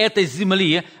правителями этой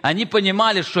земли, они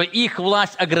понимали, что их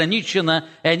власть ограничена,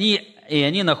 и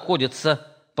они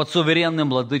находятся под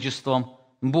суверенным владычеством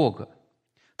Бога.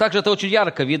 Также это очень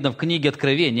ярко видно в книге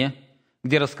Откровения,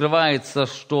 где раскрывается,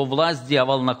 что власть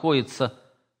дьявола находится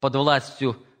под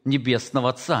властью Небесного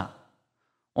Отца.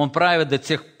 Он правит до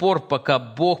тех пор, пока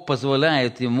Бог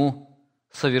позволяет ему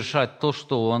совершать то,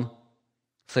 что он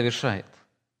совершает.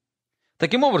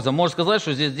 Таким образом, можно сказать,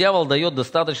 что здесь дьявол дает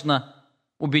достаточно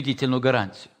убедительную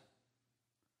гарантию.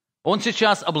 Он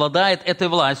сейчас обладает этой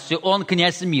властью, он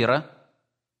князь мира,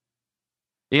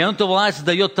 и он эту власть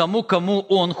дает тому, кому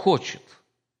он хочет.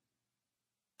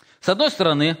 С одной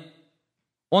стороны,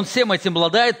 Он всем этим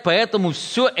обладает, поэтому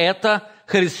все это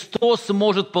Христос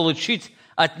может получить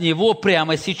от Него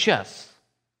прямо сейчас.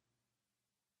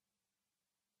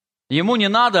 Ему не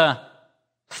надо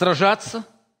сражаться,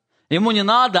 ему не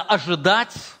надо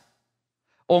ожидать.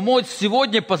 Он может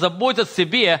сегодня позаботиться о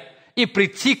себе и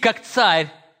прийти как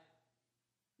царь,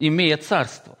 имея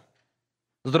царство.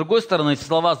 С другой стороны, эти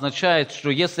слова означают, что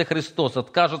если Христос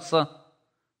откажется,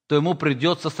 то ему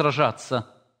придется сражаться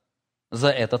за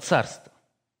это царство.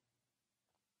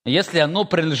 Если оно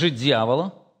принадлежит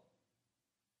дьяволу,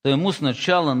 то ему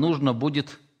сначала нужно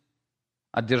будет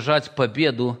одержать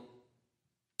победу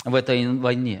в этой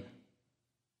войне.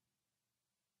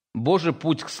 Божий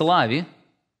путь к славе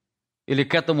или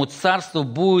к этому царству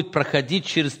будет проходить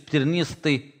через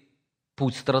тернистый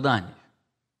путь страданий.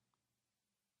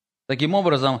 Таким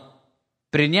образом,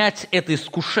 принять это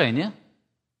искушение,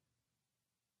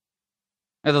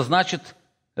 это значит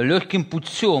легким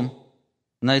путем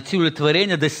найти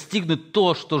удовлетворение, достигнуть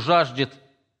то, что жаждет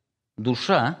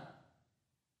душа.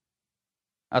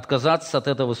 Отказаться от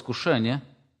этого искушения,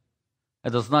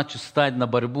 это значит стать на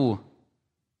борьбу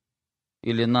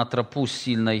или на тропу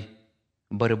сильной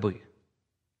борьбы.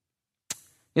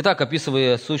 Итак,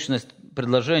 описывая сущность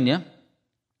предложения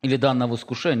или данного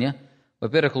искушения,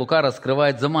 во-первых, Лука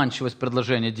раскрывает заманчивость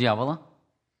предложения дьявола.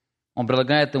 Он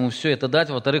предлагает ему все это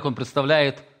дать. Во-вторых, он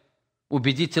представляет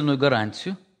убедительную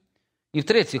гарантию. И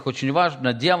в-третьих, очень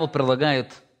важно, дьявол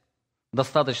предлагает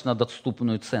достаточно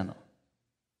доступную цену.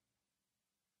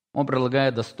 Он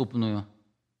предлагает доступную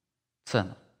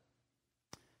цену.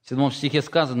 В 7 стихе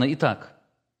сказано: «Итак,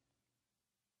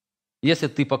 если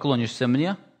ты поклонишься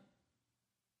мне,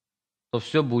 то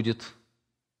все будет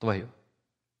твое».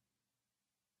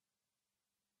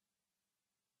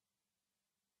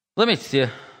 Заметьте,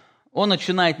 он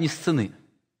начинает не с цены.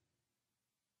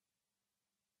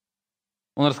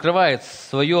 Он раскрывает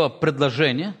свое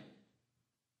предложение,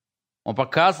 он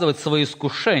показывает свое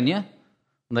искушение,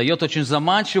 дает очень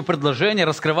заманчивое предложение,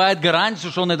 раскрывает гарантию,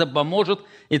 что он это поможет,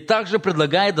 и также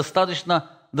предлагает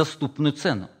достаточно доступную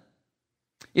цену.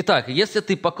 Итак, если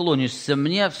ты поклонишься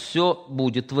мне, все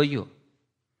будет твое.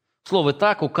 Слово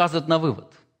 «так» указывает на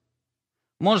вывод.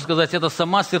 Можно сказать, это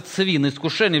сама сердцевина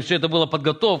искушения, все это была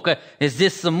подготовка, и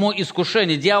здесь само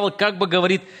искушение. Дьявол как бы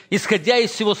говорит: исходя из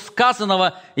всего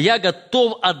сказанного, я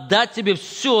готов отдать тебе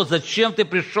все, зачем ты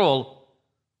пришел.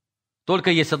 Только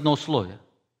есть одно условие: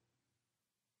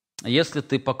 если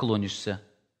ты поклонишься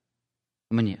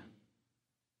мне.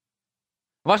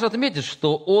 Важно отметить,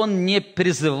 что он не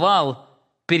призывал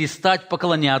перестать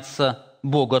поклоняться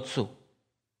Богу Отцу.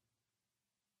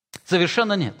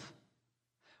 Совершенно нет.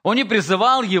 Он не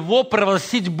призывал его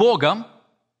провозгласить Богом.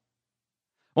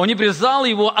 Он не призывал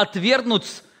его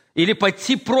отвергнуть или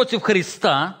пойти против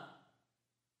Христа.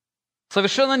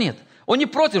 Совершенно нет. Он не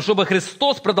против, чтобы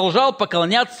Христос продолжал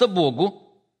поклоняться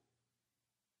Богу.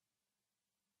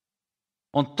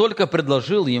 Он только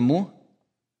предложил ему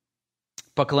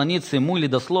поклониться ему или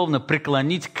дословно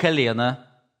преклонить колено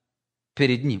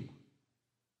перед ним.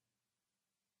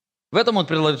 В этом он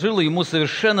предложил ему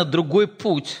совершенно другой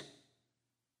путь,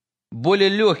 более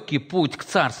легкий путь к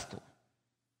царству.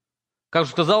 Как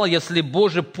же сказала, если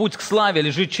Божий путь к славе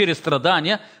лежит через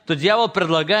страдания, то дьявол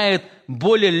предлагает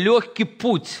более легкий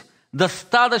путь.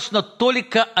 Достаточно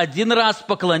только один раз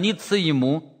поклониться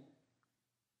ему,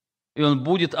 и он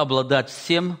будет обладать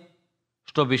всем,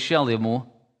 что обещал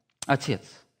ему Отец.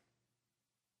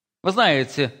 Вы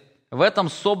знаете, в этом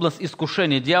соблазн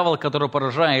искушения дьявола, который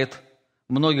поражает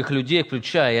многих людей,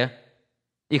 включая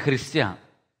и христиан.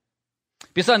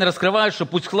 Писание раскрывает, что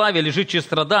путь к славе лежит через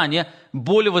страдания,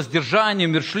 боль, воздержание,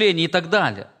 умерщвление и так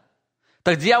далее.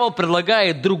 Так дьявол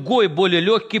предлагает другой, более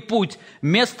легкий путь.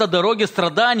 Вместо дороги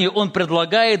страданий он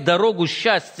предлагает дорогу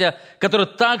счастья, которая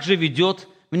также ведет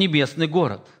в небесный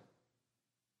город.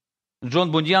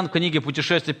 Джон Буньян в книге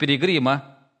 «Путешествие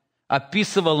Пилигрима»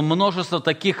 описывал множество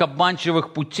таких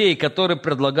обманчивых путей, которые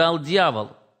предлагал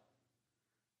дьявол.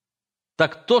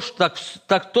 Так то,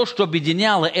 что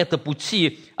объединяло это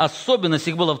пути, особенность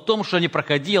их была в том, что они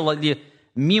проходили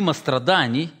мимо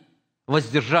страданий,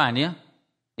 воздержания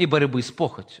и борьбы с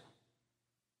похотью.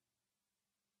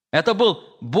 Это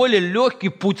был более легкий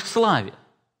путь к славе.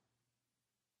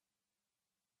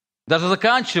 Даже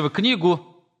заканчивая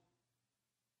книгу,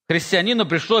 христианину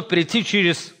пришлось перейти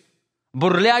через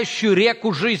бурлящую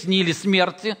реку жизни или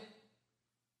смерти,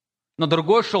 но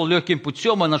другой шел легким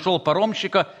путем и нашел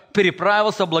паромщика,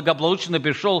 переправился, благополучно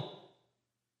пришел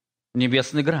в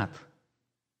небесный град.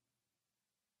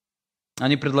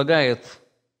 Они предлагают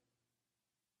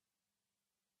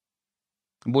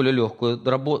более легкую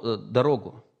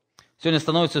дорогу. Сегодня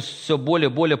становится все более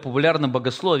и более популярным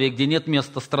богословие, где нет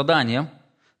места страданиям.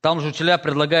 Там же учителя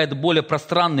предлагают более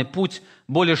пространный путь,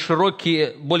 более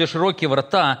широкие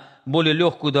врата, более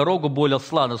легкую дорогу, более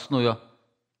сладостную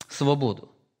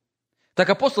свободу. Так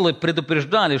апостолы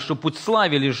предупреждали, что путь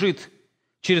славы лежит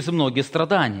через многие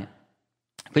страдания.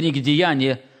 В книге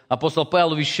 «Деяния» апостол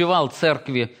Павел увещевал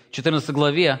церкви, в 14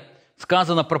 главе,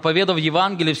 сказано: «Проповедав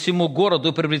Евангелие всему городу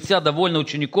и приобретя довольно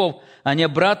учеников, они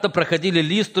обратно проходили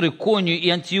Листру, Иконию и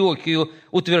Антиохию,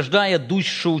 утверждая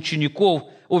души учеников,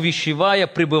 увещевая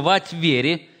пребывать в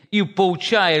вере и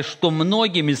поучая, что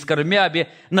многими скорбями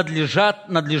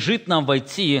надлежит нам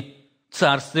войти в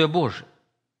Царствие Божие».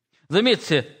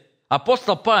 Заметьте,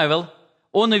 апостол Павел,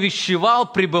 он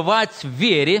увещевал пребывать в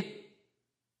вере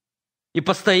и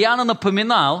постоянно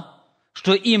напоминал,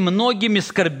 что и многими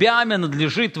скорбями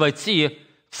надлежит войти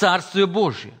в Царствие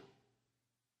Божие.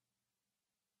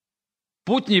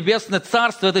 Путь Небесное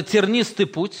Царство – это тернистый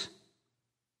путь,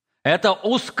 это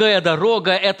узкая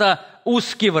дорога, это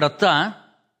узкие врата,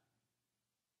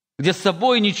 где с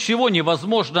собой ничего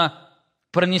невозможно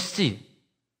пронести.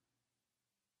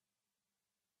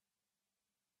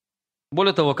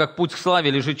 Более того, как путь к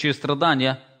славе лежит через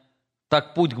страдания,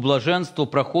 так путь к блаженству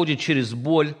проходит через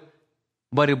боль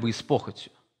борьбы с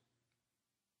похотью.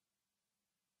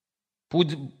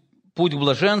 Путь к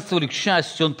блаженству или к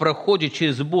счастью, он проходит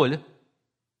через боль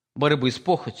борьбы с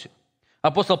похотью.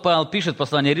 Апостол Павел пишет в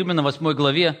послании Римлянам 8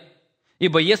 главе: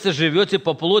 «Ибо если живете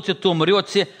по плоти, то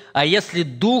умрете, а если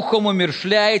духом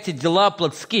умерщвляете дела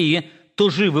плотские, то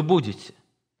живы будете».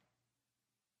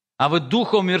 А вы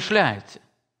духом умерщвляете.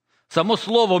 Само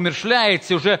слово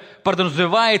 «умерщвляете» уже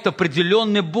подразумевает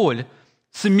определенную боль.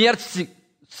 Смерть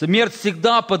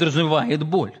всегда подразумевает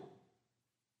боль.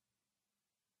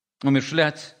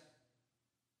 Умерщвлять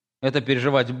 – это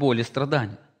переживать боль и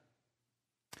страдания.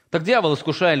 Так дьявол,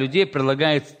 искушая людей,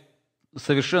 предлагает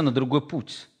совершенно другой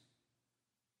путь.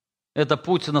 Это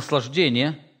путь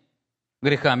наслаждения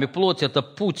грехами плоти, это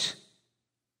путь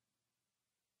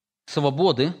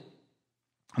свободы,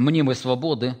 мнимой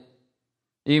свободы.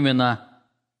 Именно,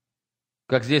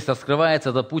 как здесь раскрывается,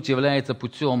 этот путь является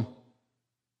путем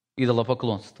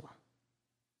идолопоклонства.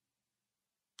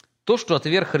 То, что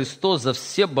отверг Христос за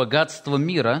все богатства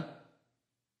мира,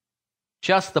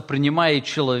 часто принимает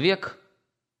человек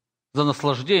за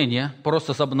наслаждение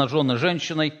просто с обнаженной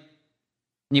женщиной,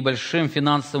 небольшим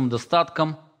финансовым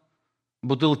достатком,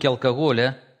 бутылки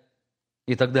алкоголя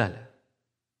и так далее.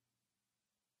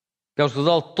 Как я уже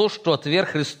сказал, то, что отверг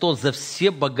Христос за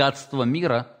все богатства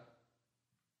мира,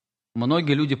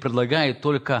 многие люди принимают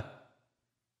только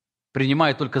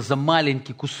за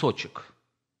маленький кусочек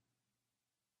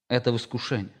этого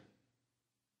искушения.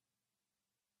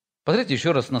 Посмотрите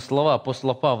еще раз на слова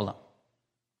апостола Павла.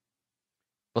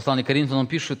 В послании к Коринфянам он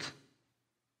пишет: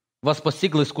 «Вас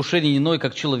постигло искушение иное,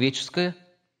 как человеческое,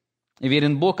 и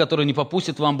верен Бог, который не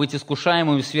попустит вам быть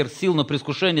искушаемым сверх сил, но при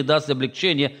искушении даст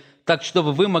облегчение, так,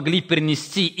 чтобы вы могли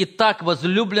перенести. Итак,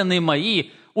 возлюбленные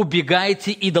мои,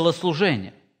 убегайте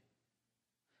идолослужения».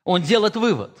 Он делает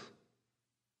вывод.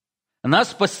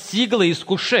 Нас постигло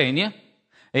искушение,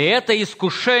 и это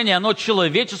искушение, оно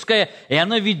человеческое, и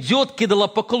оно ведет к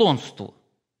идолопоклонству.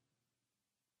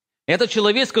 Это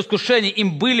человеческое искушение,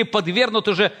 им были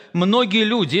подвергнуты уже многие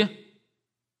люди.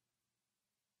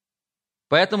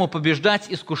 Поэтому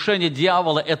побеждать искушение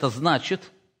дьявола – это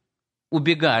значит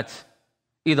убегать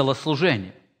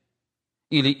идолослужения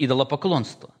или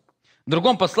идолопоклонства. В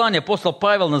другом послании апостол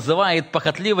Павел называет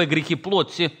похотливые грехи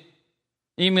плоти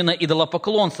именно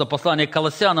идолопоклонство. Послание к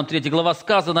Колоссянам, 3 глава,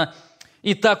 сказано: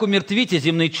 «Итак, умертвите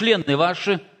земные члены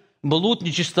ваши, блуд,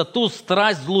 нечистоту,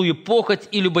 страсть, злую похоть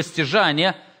и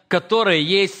любостяжание, которое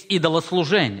есть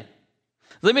идолослужение».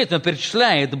 Заметьте, он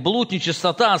перечисляет: блуд,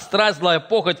 нечистота, страсть, злая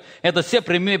похоть – это все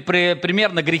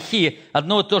примерно грехи,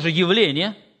 одно и то же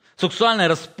явление. Сексуальная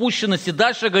распущенность, и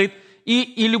дальше говорит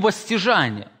и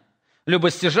любостяжание.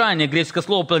 Любостяжание, греческое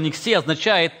слово «планексия»,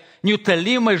 означает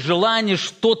неутолимое желание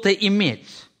что-то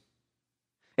иметь.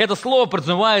 Это слово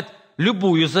подразумевает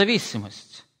любую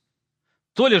зависимость.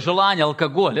 То ли желание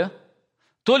алкоголя,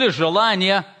 то ли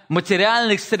желание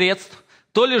материальных средств,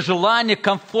 то ли желание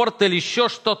комфорта или еще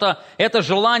что-то. Это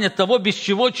желание того, без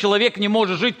чего человек не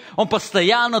может жить. Он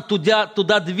постоянно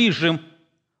туда движим.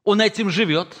 Он этим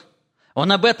живет.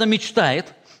 Он об этом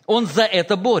мечтает. Он за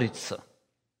это борется.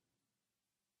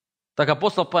 Так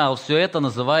апостол Павел все это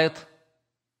называет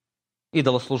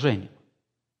идолослужением.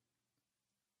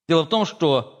 Дело в том,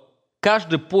 что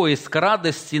каждый поиск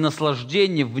радости и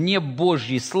наслаждения вне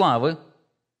Божьей славы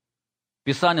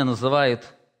Писание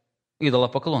называет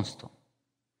идолопоклонством.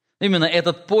 Именно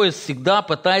этот поиск всегда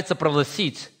пытается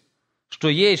провозгласить что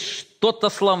есть что-то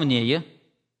славнее,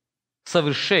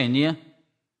 совершеннее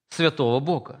святого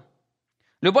Бога.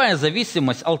 Любая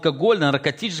зависимость, алкогольная,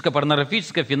 наркотическая,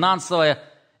 порнографическая, финансовая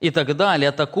и так далее,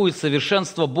 атакует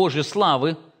совершенство Божьей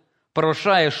славы,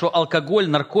 порушая, что алкоголь,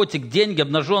 наркотик, деньги,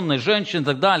 обнаженные женщины и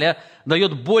так далее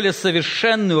дает более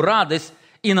совершенную радость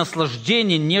и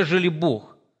наслаждение, нежели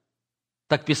Бог.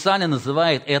 Так Писание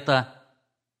называет это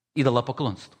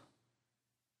идолопоклонство.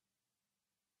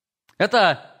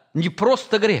 Это не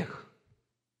просто грех.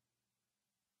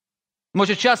 Мы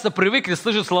очень часто привыкли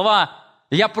слышать слова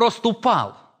 «я просто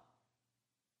упал».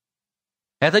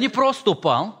 Это не просто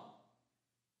упал.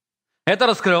 Это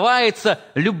раскрывается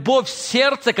любовь в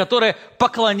сердце, которая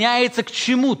поклоняется к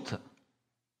чему-то.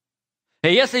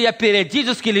 И если я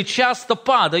периодически или часто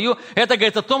падаю, это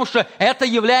говорит о том, что это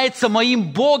является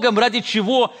моим Богом, ради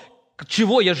чего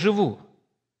я живу.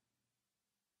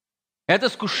 Это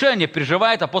искушение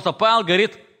переживает, апостол Павел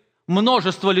говорит,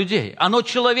 множество людей. Оно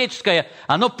человеческое,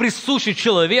 оно присуще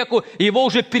человеку, и его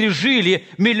уже пережили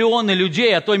миллионы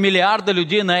людей, а то и миллиарды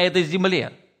людей на этой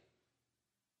земле.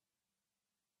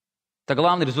 Это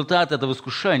главный результат этого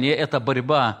искушения – это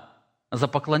борьба за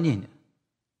поклонение.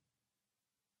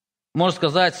 Можно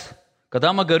сказать,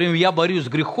 когда мы говорим «я борюсь с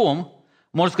грехом»,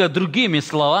 можно сказать другими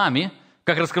словами,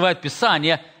 как раскрывает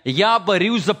Писание, «я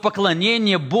борюсь за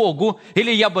поклонение Богу»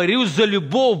 или «я борюсь за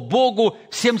любовь к Богу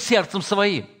всем сердцем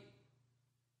своим».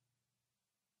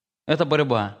 Это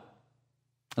борьба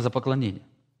за поклонение.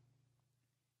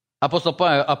 Апостол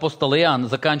Иоанн,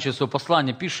 заканчивая свое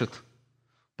послание, пишет,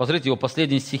 посмотрите его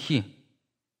последние стихи.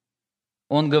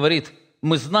 Он говорит,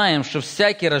 мы знаем, что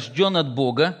всякий, рожденный от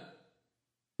Бога,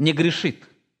 не грешит.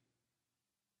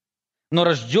 Но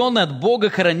рожденный от Бога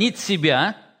хранит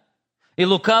себя, и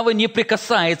лукавый не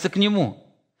прикасается к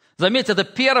нему. Заметьте, это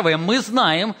первое. Мы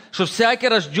знаем, что всякий,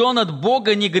 рожденный от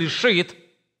Бога, не грешит,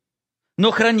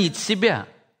 но хранит себя.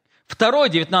 Второй,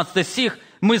 19 стих.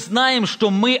 Мы знаем, что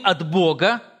мы от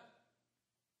Бога,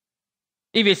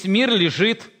 и весь мир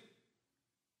лежит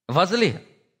во зле.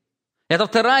 Это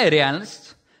вторая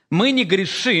реальность. Мы не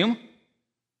грешим,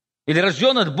 или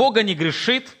рожденный от Бога не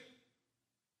грешит.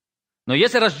 Но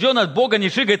если рожденный от Бога не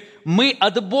грешит, говорит, мы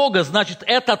от Бога, значит,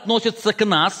 это относится к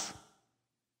нас.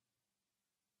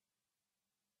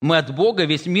 Мы от Бога,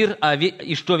 весь мир,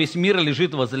 и что весь мир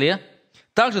лежит во зле.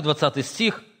 Также 20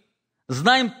 стих.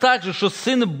 Знаем также, что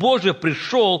Сын Божий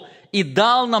пришел и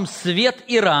дал нам свет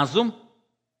и разум,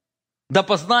 да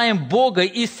познаем Бога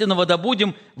истинного, да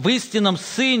будем в истинном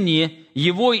Сыне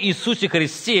Его Иисусе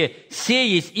Христе.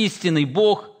 Сей есть истинный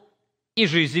Бог и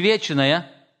жизнь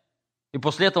вечная. И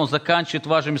после этого он заканчивает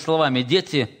важными словами.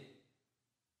 Дети,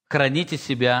 храните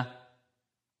себя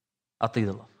от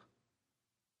идолов.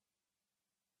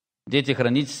 Дети,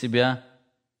 храните себя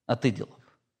от идолов.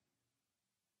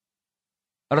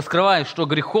 Раскрывая, что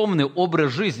греховный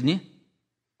образ жизни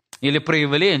или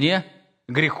проявление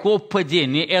грехов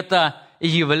падения – это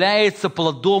является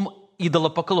плодом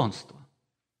идолопоклонства.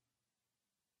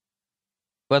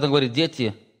 Поэтому говорит,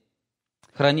 дети,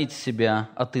 храните себя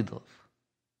от идолов.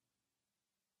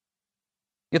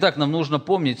 Итак, нам нужно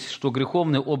помнить, что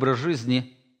греховный образ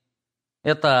жизни –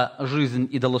 это жизнь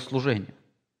идолослужения.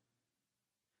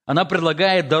 Она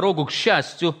предлагает дорогу к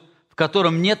счастью, в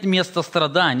котором нет места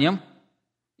страданиям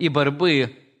и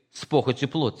борьбы с похотью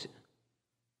плоти.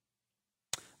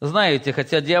 Знаете,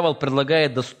 хотя дьявол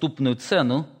предлагает доступную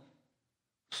цену,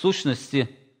 в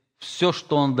сущности, все,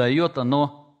 что он дает,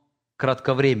 оно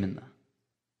кратковременно.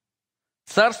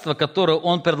 Царство, которое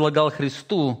он предлагал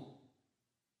Христу,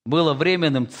 было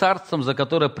временным царством, за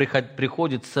которое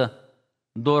приходится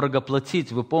дорого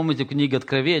платить. Вы помните в книге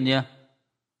Откровения,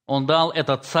 он дал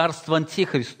это царство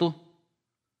Антихристу.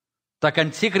 Так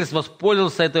Антихрист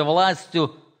воспользовался этой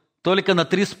властью только на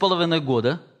 3,5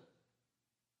 года,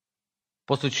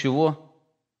 после чего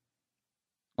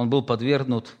он был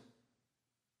подвергнут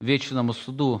вечному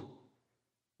суду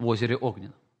в озере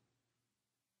Огненном.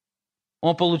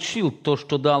 Он получил то,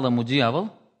 что дал ему дьявол,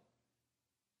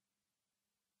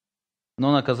 но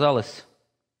оно оказалось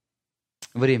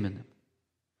временным.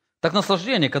 Так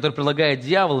наслаждение, которое предлагает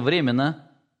дьявол,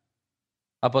 временно,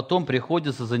 а потом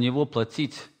приходится за него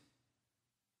платить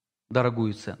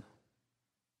дорогую цену.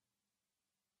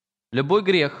 Любой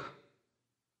грех,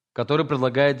 который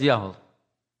предлагает дьявол,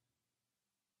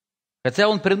 хотя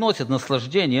он приносит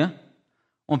наслаждение,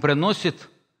 он приносит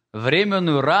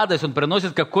временную радость, он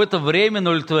приносит какое-то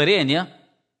временное удовлетворение,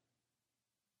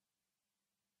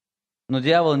 но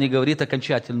дьявол не говорит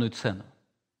окончательную цену.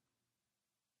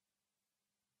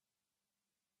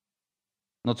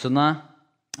 Но цена,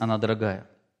 она дорогая.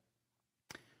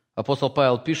 Апостол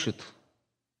Павел пишет,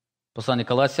 Послание к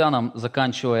Колоссянам,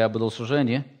 заканчивая об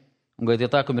идолослужении, он говорит: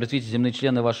 «Итак, умертвите земные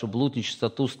члены ваши, блуд,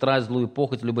 нечистоту, страсть, злую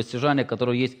похоть, любостяжание,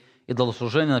 которое есть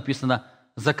идолослужение», написано,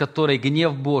 «за которое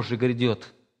гнев Божий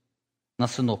грядет на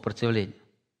сынов противления».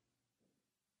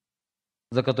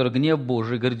 За которое гнев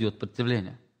Божий грядет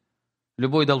противление.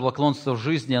 Любое идолопоклонство в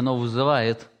жизни, оно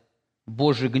вызывает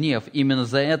Божий гнев. Именно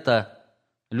за это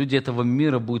люди этого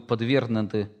мира будут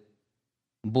подвергнуты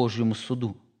Божьему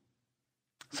суду.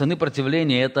 Сыны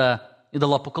противления – это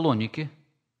идолопоклонники.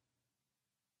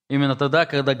 Именно тогда,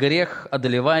 когда грех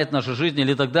одолевает нашу жизнь,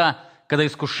 или тогда, когда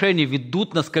искушения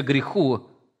ведут нас к греху,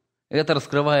 это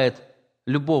раскрывает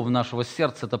любовь нашего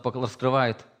сердца, это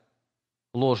раскрывает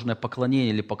ложное поклонение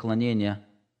или поклонение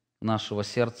нашего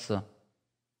сердца.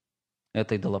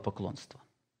 Это идолопоклонство.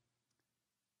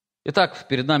 Итак,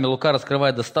 перед нами Лука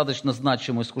раскрывает достаточно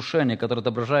значимое искушение, которое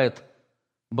отображает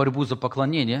борьбу за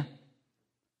поклонение.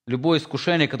 Любое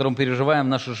искушение, которое мы переживаем в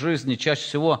нашей жизни, чаще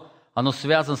всего оно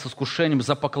связано с искушением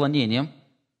за поклонением.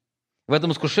 В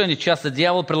этом искушении часто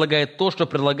дьявол предлагает то, что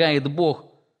предлагает Бог,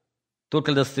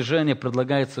 только для достижения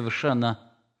предлагает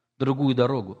совершенно другую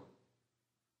дорогу.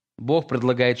 Бог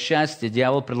предлагает счастье,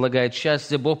 дьявол предлагает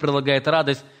счастье, Бог предлагает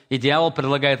радость, и дьявол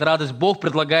предлагает радость, Бог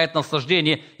предлагает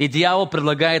наслаждение, и дьявол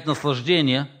предлагает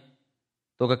наслаждение,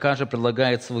 только каждый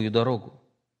предлагает свою дорогу.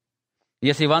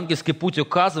 Если евангельский путь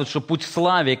указывает, что путь к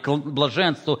славе, к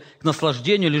блаженству, к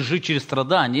наслаждению лежит через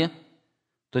страдание,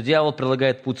 то дьявол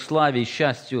предлагает путь к славе и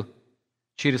счастью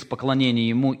через поклонение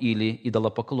ему или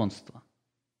идолопоклонство.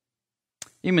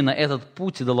 Именно этот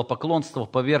путь идолопоклонства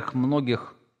поверг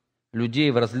многих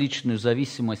людей в различную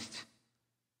зависимость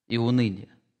и уныние.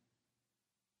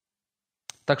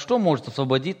 Так что может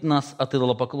освободить нас от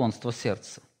идолопоклонства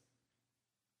сердца?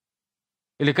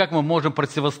 Или как мы можем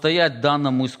противостоять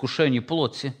данному искушению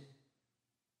плоти?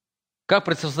 Как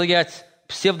противостоять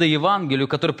псевдоевангелию,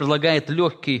 который предлагает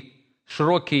легкий,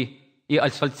 широкий и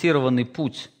асфальтированный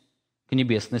путь к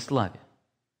небесной славе?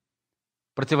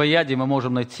 Противоядие мы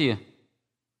можем найти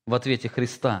в ответе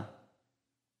Христа.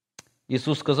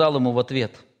 Иисус сказал ему в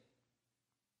ответ: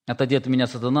 «Отойди от меня,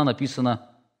 сатана», написано: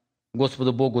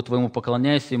 «Господу Богу твоему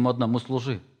поклоняйся, ему одному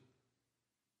служи».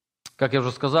 Как я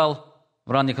уже сказал,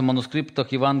 в ранних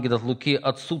манускриптах Евангелия от Луки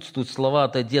отсутствуют слова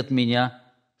 «отойди от меня,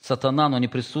 сатана», но не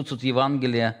присутствует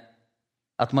Евангелие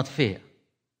от Матфея.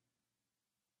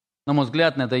 На мой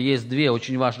взгляд, на это есть две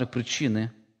очень важных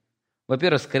причины.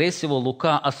 Во-первых, скорее всего,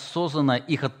 Лука осознанно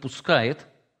их отпускает,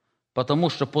 потому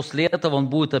что после этого он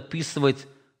будет описывать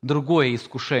другое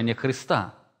искушение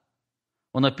Христа.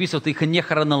 Он описывает их не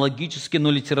хронологически,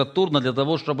 но литературно, для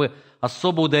того, чтобы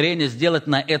особое ударение сделать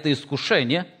на это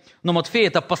искушение. Но Матфей –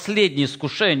 это последнее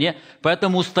искушение,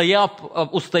 поэтому,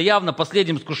 устояв на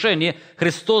последнем искушении,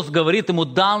 Христос говорит ему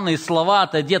данные слова: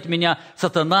 «Отойди от меня,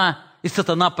 сатана», и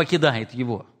сатана покидает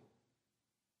его.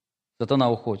 Сатана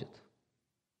уходит.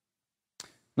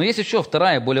 Но есть еще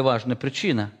вторая, более важная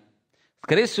причина.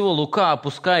 Скорее всего, Лука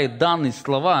опускает данные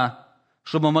слова,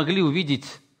 чтобы мы могли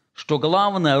увидеть, что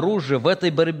главное оружие в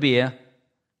этой борьбе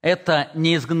 – это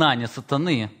не изгнание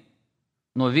сатаны,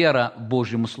 но вера в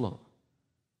Божьему Слову.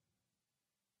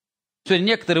 Сегодня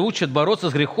некоторые учат бороться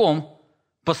с грехом,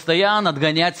 постоянно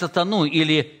отгонять сатану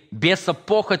или беса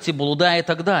похоти, блуда и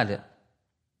так далее.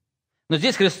 Но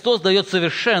здесь Христос дает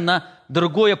совершенно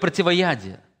другое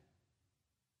противоядие.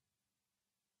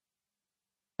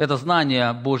 Это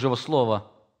знание Божьего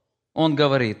Слова. Он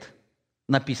говорит: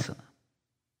 написано.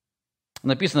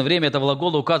 Написано, время этого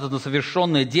глагола указывает на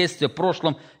совершенное действие в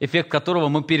прошлом, эффект которого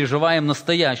мы переживаем в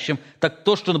настоящем. Так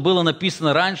то, что было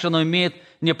написано раньше, оно имеет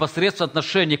непосредственное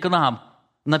отношение к нам.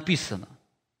 Написано.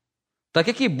 Так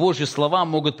какие Божьи слова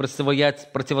могут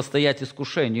противостоять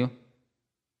искушению?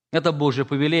 Это Божье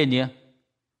повеление,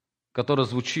 которое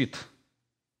звучит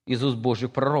из уст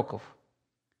Божьих пророков.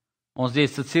 Он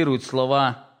здесь цитирует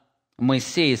слова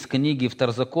Моисея из книги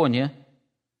Второзакония: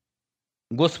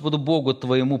 «Господу Богу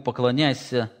твоему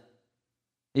поклоняйся,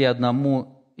 и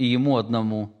Ему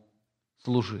одному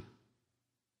служи».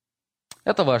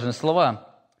 Это важные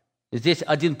слова. Здесь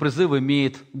один призыв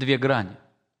имеет две грани.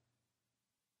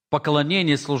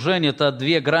 Поклонение и служение – это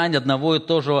две грани одного и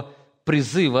того же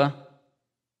призыва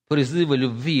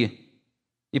любви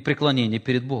и преклонения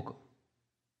перед Богом.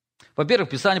 Во-первых,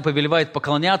 Писание повелевает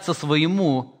поклоняться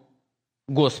своему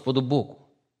Господу Богу.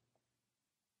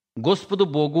 Господу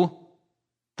Богу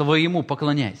твоему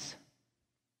поклоняйся.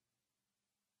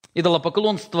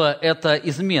 Идолопоклонство – это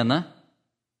измена.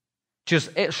 Через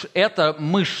это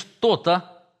мы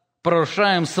что-то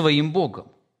прорушаем своим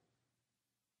Богом.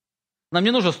 Нам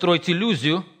не нужно строить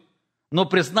иллюзию, но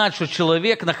признать, что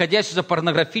человек, находящийся в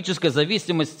порнографической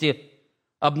зависимости,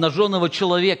 обнаженного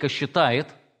человека считает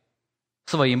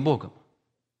своим Богом.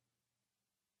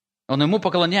 Он ему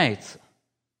поклоняется.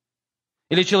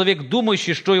 Или человек,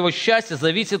 думающий, что его счастье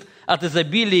зависит от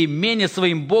изобилия имения,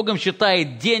 своим Богом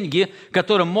считает деньги,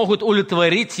 которые могут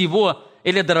удовлетворить его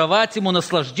или даровать ему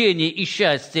наслаждение и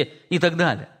счастье и так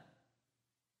далее.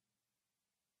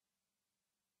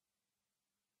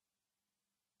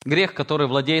 Грех, который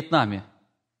владеет нами,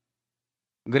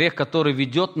 грех, который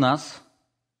ведет нас,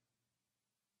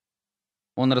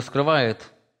 он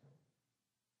раскрывает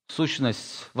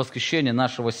сущность восхищения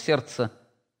нашего сердца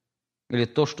или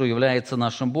то, что является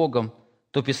нашим Богом,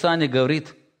 то Писание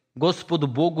говорит: «Господу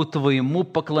Богу твоему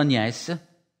поклоняйся».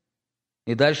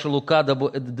 И дальше Лука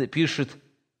пишет: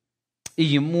 «И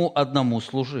Ему одному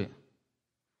служи».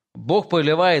 Бог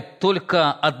повелевает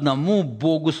только одному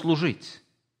Богу служить.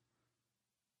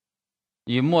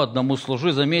 Ему одному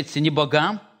служи, заметьте, не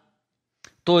богам,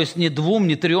 то есть не двум,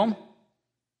 не трем,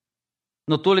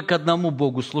 но только одному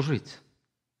Богу служить.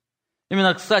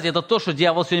 Именно, кстати, это то, что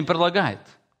дьявол сегодня предлагает.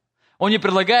 Он не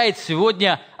предлагает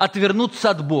сегодня отвернуться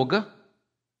от Бога.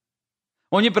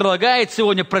 Он не предлагает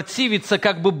сегодня противиться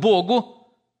как бы Богу.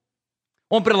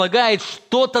 Он предлагает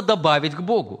что-то добавить к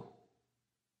Богу.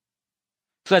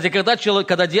 Кстати,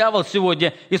 когда дьявол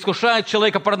сегодня искушает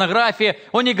человека порнографией,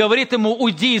 он не говорит ему: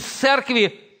 уйди из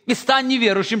церкви и стань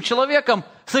неверующим человеком.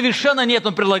 Совершенно нет,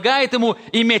 он предлагает ему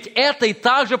иметь это и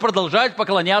также продолжать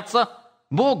поклоняться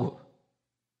Богу.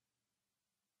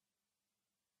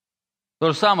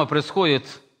 То же самое происходит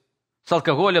с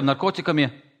алкоголем,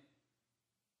 наркотиками,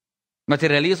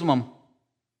 материализмом,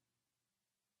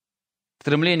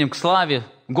 стремлением к славе,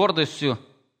 гордостью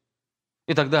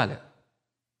и так далее.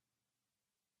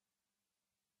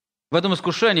 В этом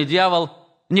искушении дьявол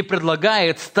не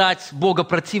предлагает стать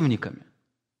богопротивниками.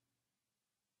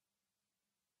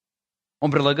 Он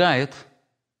предлагает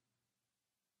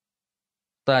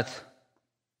стать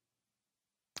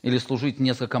или служить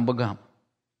нескольким богам.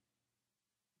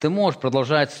 Ты можешь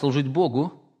продолжать служить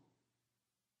Богу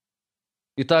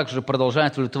и также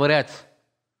продолжать удовлетворять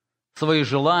свои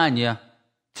желания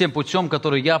тем путем,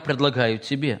 который я предлагаю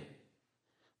тебе.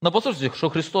 Но послушайте, что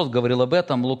Христос говорил об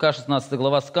этом. Лука 16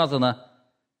 глава сказано: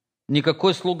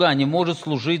 «Никакой слуга не может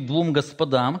служить двум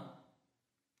господам,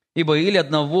 ибо или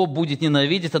одного будет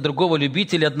ненавидеть, а другого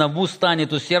любить, или одному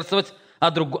станет усердствовать,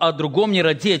 а другому не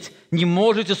родить. Не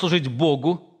можете служить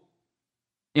Богу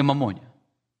и мамоне».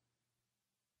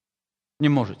 Не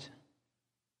можете.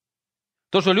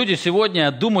 То, что люди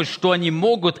сегодня думают, что они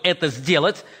могут это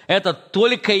сделать, это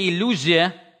только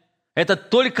иллюзия, это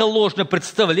только ложное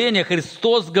представление.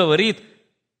 Христос говорит: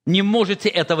 не можете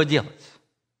этого делать.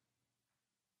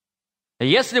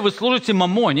 Если вы служите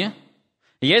мамоне,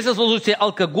 если служите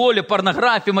алкоголю,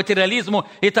 порнографии, материализму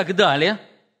и так далее,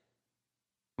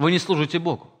 вы не служите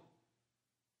Богу.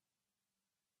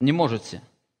 Не можете.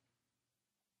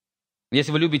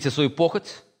 Если вы любите свою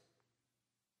похоть,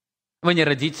 вы не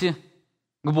родите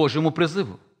к Божьему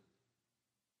призыву.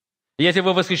 Если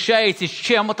вы восхищаетесь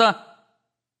чем-то,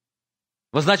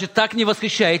 вы, значит, так не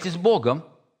восхищаетесь Богом.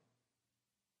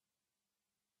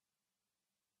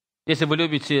 Если вы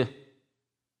любите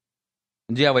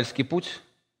дьявольский путь,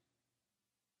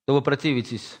 то вы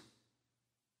противитесь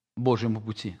Божьему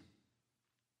пути.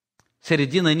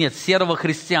 Середины нет, серого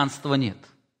христианства нет.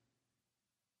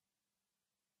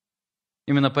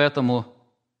 Именно поэтому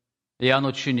Иоанн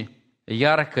очень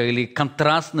ярко или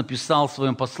контрастно писал в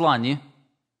своем послании,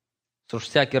 что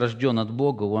всякий рожден от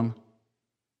Бога, он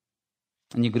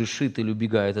не грешит или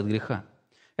убегает от греха.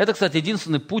 Это, кстати,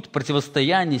 единственный путь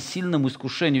противостояния сильному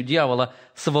искушению дьявола.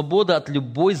 Свобода от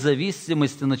любой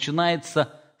зависимости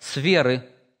начинается с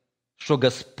веры, что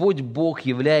Господь Бог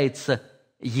является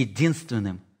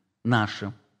единственным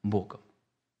нашим Богом.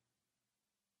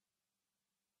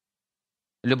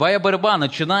 Любая борьба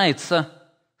начинается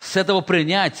с этого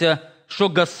принятия, что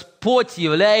Господь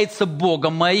является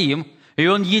Богом моим, и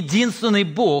Он единственный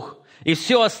Бог, и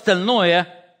все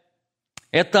остальное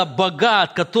 – это бога,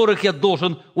 от которых я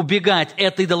должен убегать,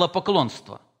 это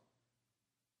идолопоклонство.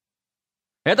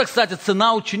 Это, кстати,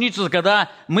 цена ученичества,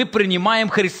 когда мы принимаем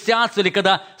христианство или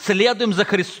когда следуем за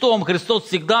Христом. Христос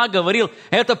всегда говорил,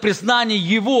 это признание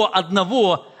Его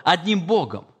одного, одним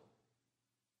Богом.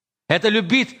 Это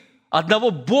любить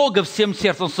одного Бога всем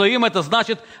сердцем своим, это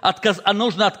значит,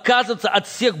 нужно отказываться от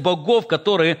всех богов,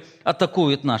 которые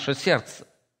атакуют наше сердце.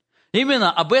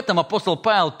 Именно об этом апостол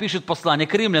Павел пишет послание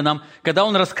к римлянам, когда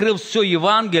он раскрыл все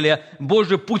Евангелие,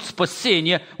 Божий путь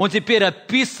спасения, он теперь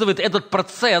описывает этот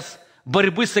процесс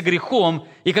борьбы со грехом,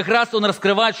 и как раз он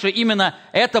раскрывает, что именно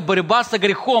эта борьба со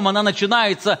грехом, она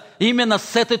начинается именно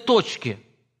с этой точки.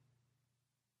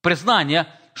 Признание,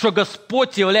 что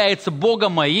Господь является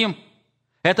Богом моим.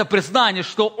 Это признание,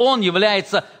 что Он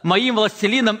является моим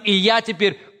властелином, и я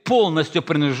теперь полностью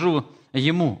принадлежу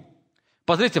Ему.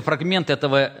 Посмотрите фрагмент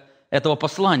этого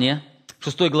послания. В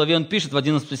 6 главе он пишет в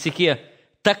 11 стихе: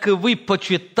 «Так и вы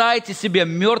почитайте себя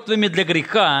мертвыми для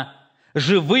греха,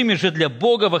 живыми же для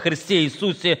Бога во Христе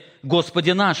Иисусе,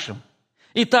 Господе нашим.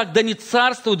 Итак, да не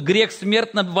царствует грех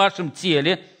смертным в вашем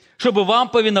теле, чтобы вам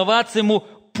повиноваться Ему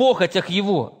в похотях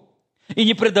Его. И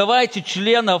не предавайте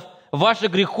членов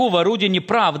ваших греху в орудие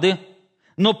неправды,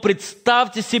 но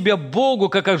представьте себя Богу,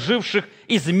 как оживших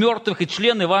из мертвых, и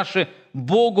члены ваши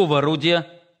Богу в орудие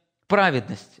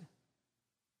праведности».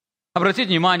 Обратите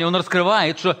внимание, он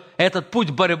раскрывает, что этот путь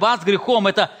борьба с грехом –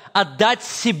 это отдать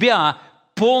себя,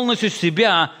 полностью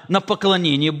себя на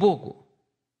поклонение Богу.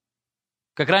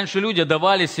 Как раньше люди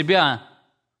отдавали себя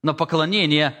на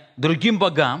поклонение другим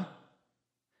богам,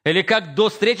 или как до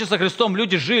встречи со Христом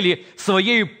люди жили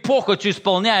своей похотью,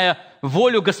 исполняя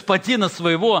волю Господина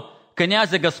своего,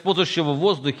 князя, господствующего в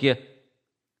воздухе,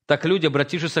 так люди,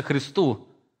 обратившись к Христу,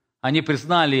 они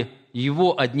признали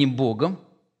Его одним Богом,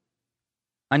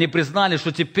 они признали,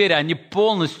 что теперь они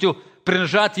полностью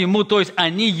принадлежат Ему, то есть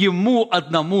они Ему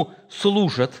одному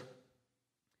служат.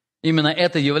 Именно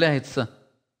это является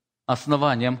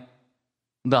основанием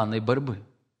данной борьбы.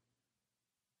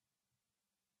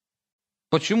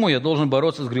 Почему я должен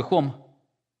бороться с грехом?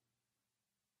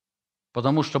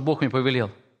 Потому что Бог мне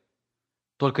повелел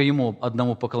только Ему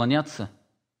одному поклоняться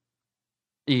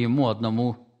и Ему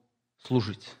одному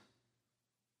служить.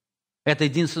 Это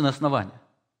единственное основание.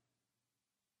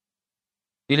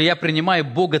 Или я принимаю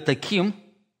Бога таким,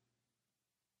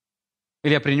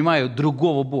 или я принимаю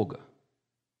другого Бога.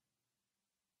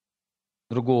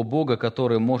 Другого Бога,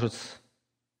 который может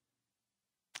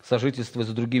сожительствовать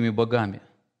с другими богами.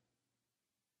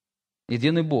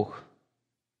 Единый Бог,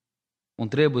 Он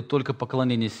требует только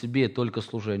поклонения себе, только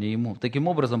служения Ему. Таким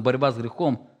образом, борьба с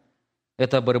грехом –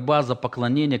 это борьба за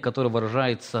поклонение, которое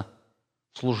выражается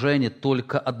в служении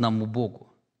только одному Богу.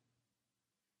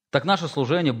 Так наше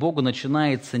служение Богу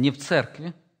начинается не в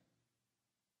церкви,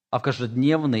 а в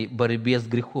каждодневной борьбе с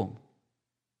грехом.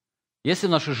 Если в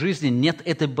нашей жизни нет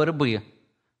этой борьбы,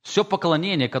 все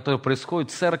поклонение, которое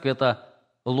происходит в церкви, это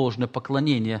ложное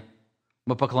поклонение.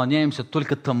 Мы поклоняемся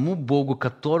только тому Богу,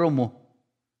 которому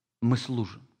мы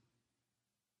служим.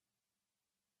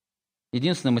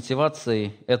 Единственной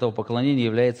мотивацией этого поклонения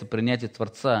является принятие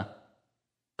Творца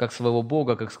как своего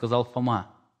Бога, как сказал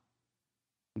Фома: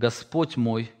 «Господь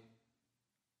мой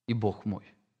и Бог мой».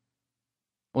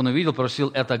 Он увидел, просил: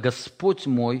 это Господь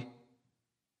мой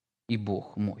и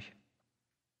Бог мой.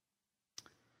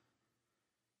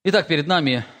 Итак, перед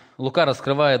нами Лука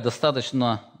раскрывает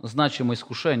достаточно значимое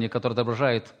искушение, которое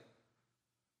отображает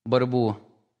борьбу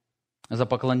за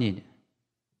поклонение.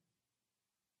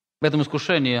 В этом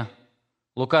искушении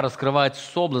Лука раскрывает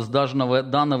область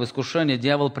данного искушения.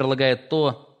 Дьявол предлагает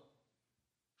то,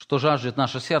 что жаждет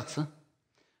наше сердце.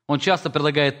 Он часто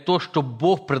предлагает то, что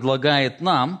Бог предлагает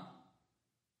нам,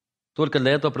 только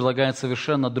для этого предлагает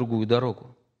совершенно другую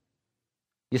дорогу.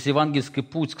 Если евангельский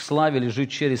путь к славе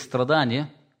лежит через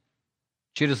страдания,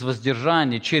 через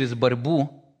воздержание, через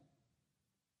борьбу,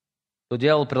 то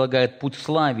дьявол предлагает путь к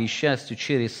славе и счастью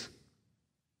через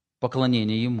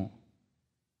поклонение Ему.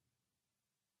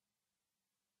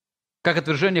 Как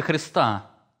отвержение Христа,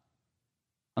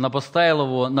 она поставила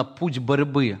его на путь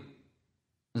борьбы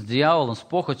с дьяволом, с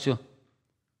похотью.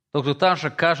 Только так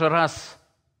же каждый раз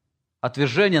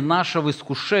отвержение нашего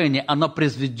искушения, оно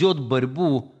произведет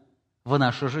борьбу в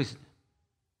нашей жизни.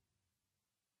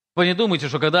 Вы не думайте,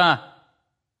 что когда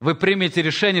вы примете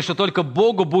решение, что только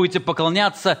Богу будете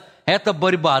поклоняться, эта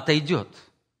борьба отойдет.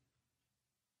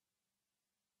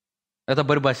 Эта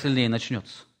борьба сильнее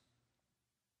начнется.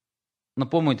 Но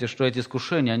помните, что эти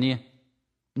искушения, они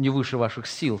не выше ваших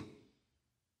сил.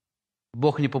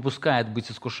 Бог не попускает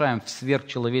быть искушаем в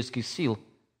сверхчеловеческих сил.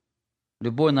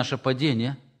 Любое наше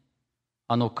падение,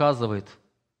 оно указывает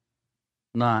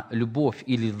на любовь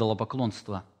или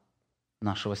идолопоклонство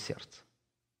нашего сердца.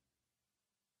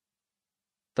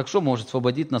 Так что может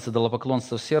освободить нас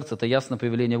идолопоклонство в сердце? Это ясное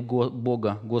повеление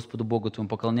Бога. Господу Богу твоему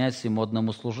поклоняйся, Ему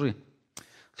одному служи.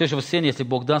 В следующее воскресенье, если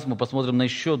Бог даст, мы посмотрим на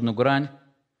еще одну грань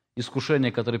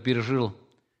искушения, которое пережил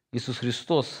Иисус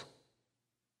Христос.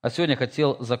 А сегодня я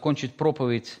хотел закончить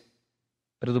проповедь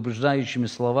предупреждающими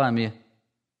словами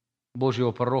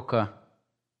Божьего пророка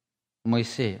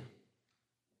Моисея.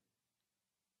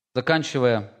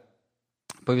 Заканчивая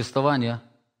повествование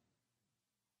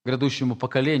грядущему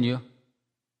поколению,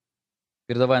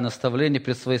 передавая наставление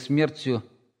перед своей смертью,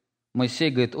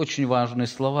 Моисей говорит очень важные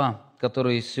слова.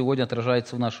 который сегодня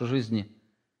отражается в нашей жизни.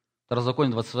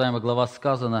 Второзаконие, 28 глава,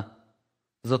 сказано: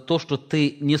 «За то, что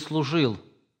ты не служил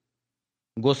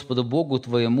Господу Богу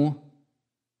твоему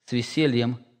с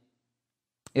весельем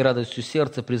и радостью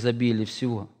сердца при изобилии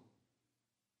всего».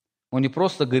 Он не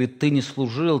просто говорит: ты не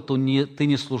служил, ты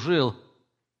не служил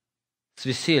с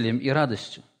весельем и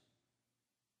радостью.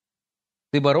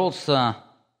 Ты боролся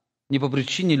не по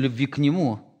причине любви к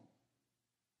Нему.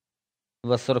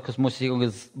 В 48 стихе он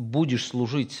говорит: будешь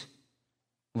служить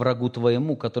врагу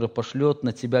твоему, который пошлет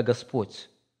на тебя Господь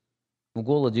в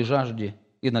голоде, жажде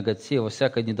и наготе, во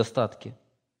всякой недостатке.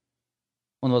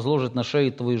 Он возложит на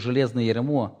шею твою железное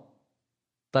ярмо,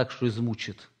 так что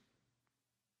измучит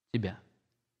тебя.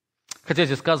 Хотя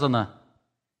здесь сказано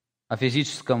о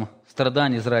физическом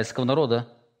страдании израильского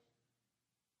народа,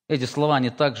 эти слова не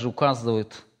также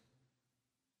указывают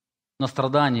на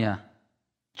страдания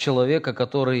человека,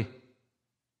 который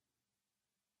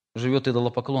живет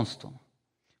идолопоклонством.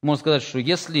 Можно сказать, что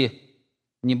если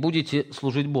не будете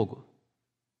служить Богу,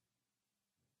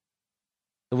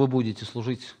 то вы будете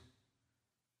служить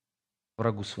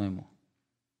врагу своему.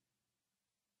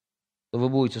 То вы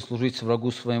будете служить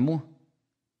врагу своему,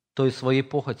 то есть своей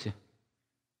похоти.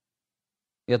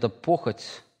 И эта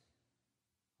похоть,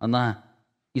 она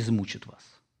измучит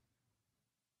вас.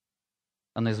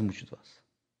 Она измучит вас.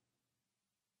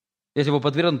 Если вы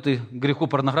подвергнуты греху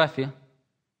порнографии,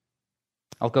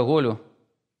 алкоголю,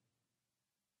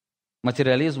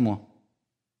 материализму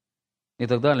и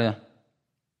так далее,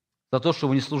 за то, что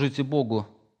вы не служите Богу,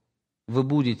 вы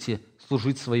будете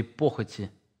служить своей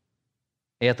похоти.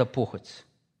 И эта похоть,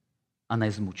 она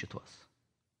измучит вас.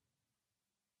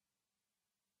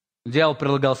 Дьявол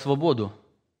предлагал свободу,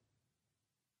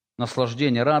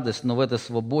 наслаждение, радость, но в этой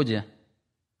свободе,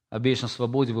 обещанной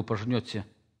свободе, вы пожнете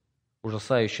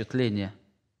ужасающее тление.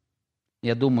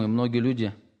 Я думаю, многие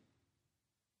люди,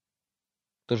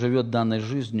 кто живет данной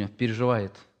жизнью,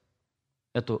 переживает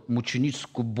эту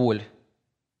мученическую боль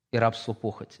и рабство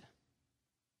похоти.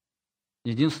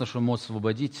 Единственное, что может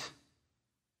освободить,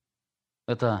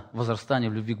 это возрастание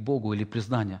в любви к Богу или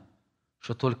признание,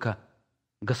 что только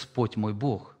Господь мой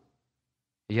Бог,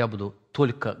 и я буду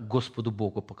только Господу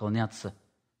Богу поклоняться,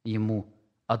 Ему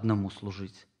одному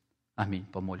служить. Аминь.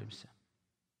 Помолимся.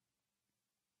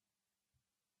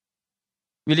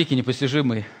 Великий,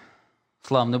 непостижимый,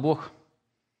 славный Бог,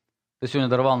 Ты сегодня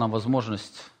даровал нам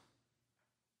возможность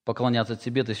поклоняться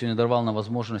Тебе, Ты сегодня даровал нам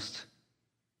возможность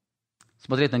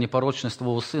смотреть на непорочность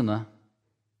Твоего Сына,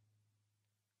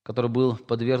 который был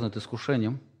подвергнут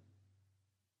искушениям.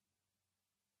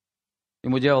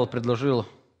 Ему дьявол предложил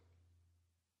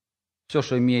все,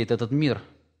 что имеет этот мир,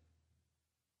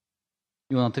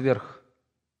 и он отверг,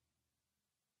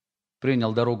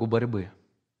 принял дорогу борьбы,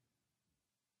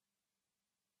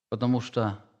 потому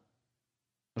что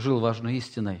жил важной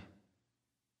истиной: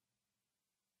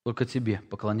 только Тебе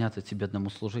поклоняться, Тебе одному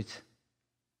служить.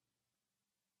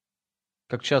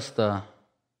 Как часто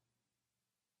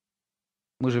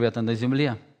мы, живя на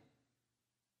земле,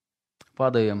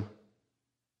 падаем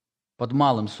под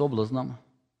малым соблазном,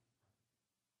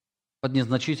 под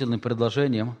незначительным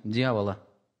предложением дьявола,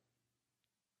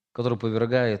 который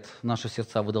повергает наши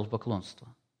сердца в идолопоклонство.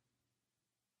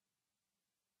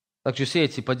 Так что все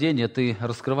эти падения Ты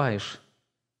раскрываешь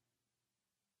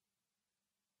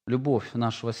любовь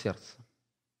нашего сердца.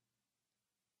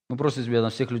 Мы просим Тебя на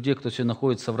всех людей, кто сегодня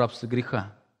находится в рабстве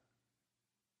греха,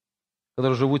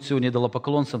 которые живут сегодня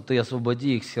идолопоклонством, Ты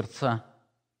освободи их сердца.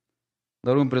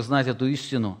 Даруй им признать эту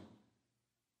истину.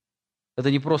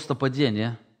 Это не просто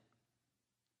падение.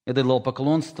 Это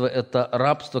идолопоклонство, это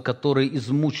рабство, которое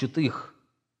измучит их.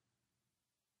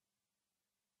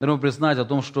 Даруй им признать о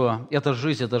том, что эта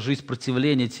жизнь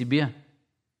противления Тебе.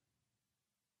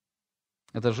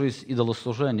 Это жизнь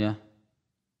идолослужения,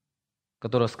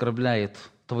 которая оскорбляет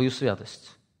Твою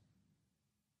святость,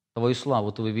 Твою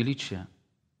славу, Твое величие.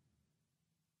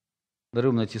 Даруй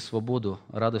им найти свободу,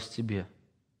 радость Тебе,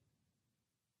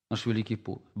 наш великий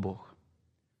Бог.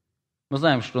 Мы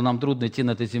знаем, что нам трудно идти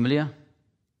на этой земле,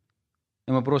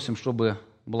 и мы просим, чтобы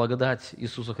благодать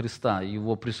Иисуса Христа и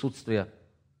Его присутствие,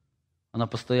 она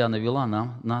постоянно вела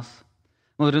нас.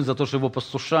 Мы благодарим за то, что Его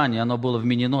послушание, оно было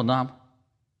вменено нам.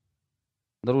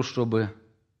 Даруй, чтобы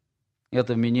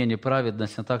это вменение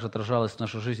праведности, а также отражалось в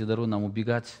нашей жизни. Даруй нам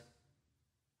убегать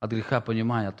от греха,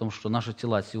 понимая о том, что наши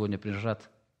тела сегодня принадлежат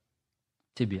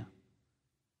Тебе.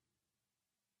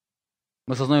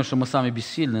 Мы сознаем, что мы сами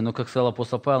бессильны, но, как сказал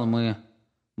апостол Павел, мы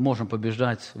можем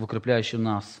побеждать в укрепляющем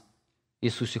нас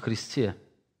Иисусе Христе.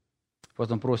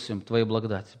 Поэтому просим Твоей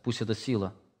благодати. Пусть эта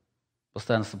сила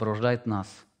постоянно сопровождает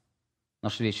нас,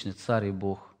 наш вечный Царь и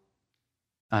Бог.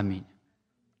 Аминь.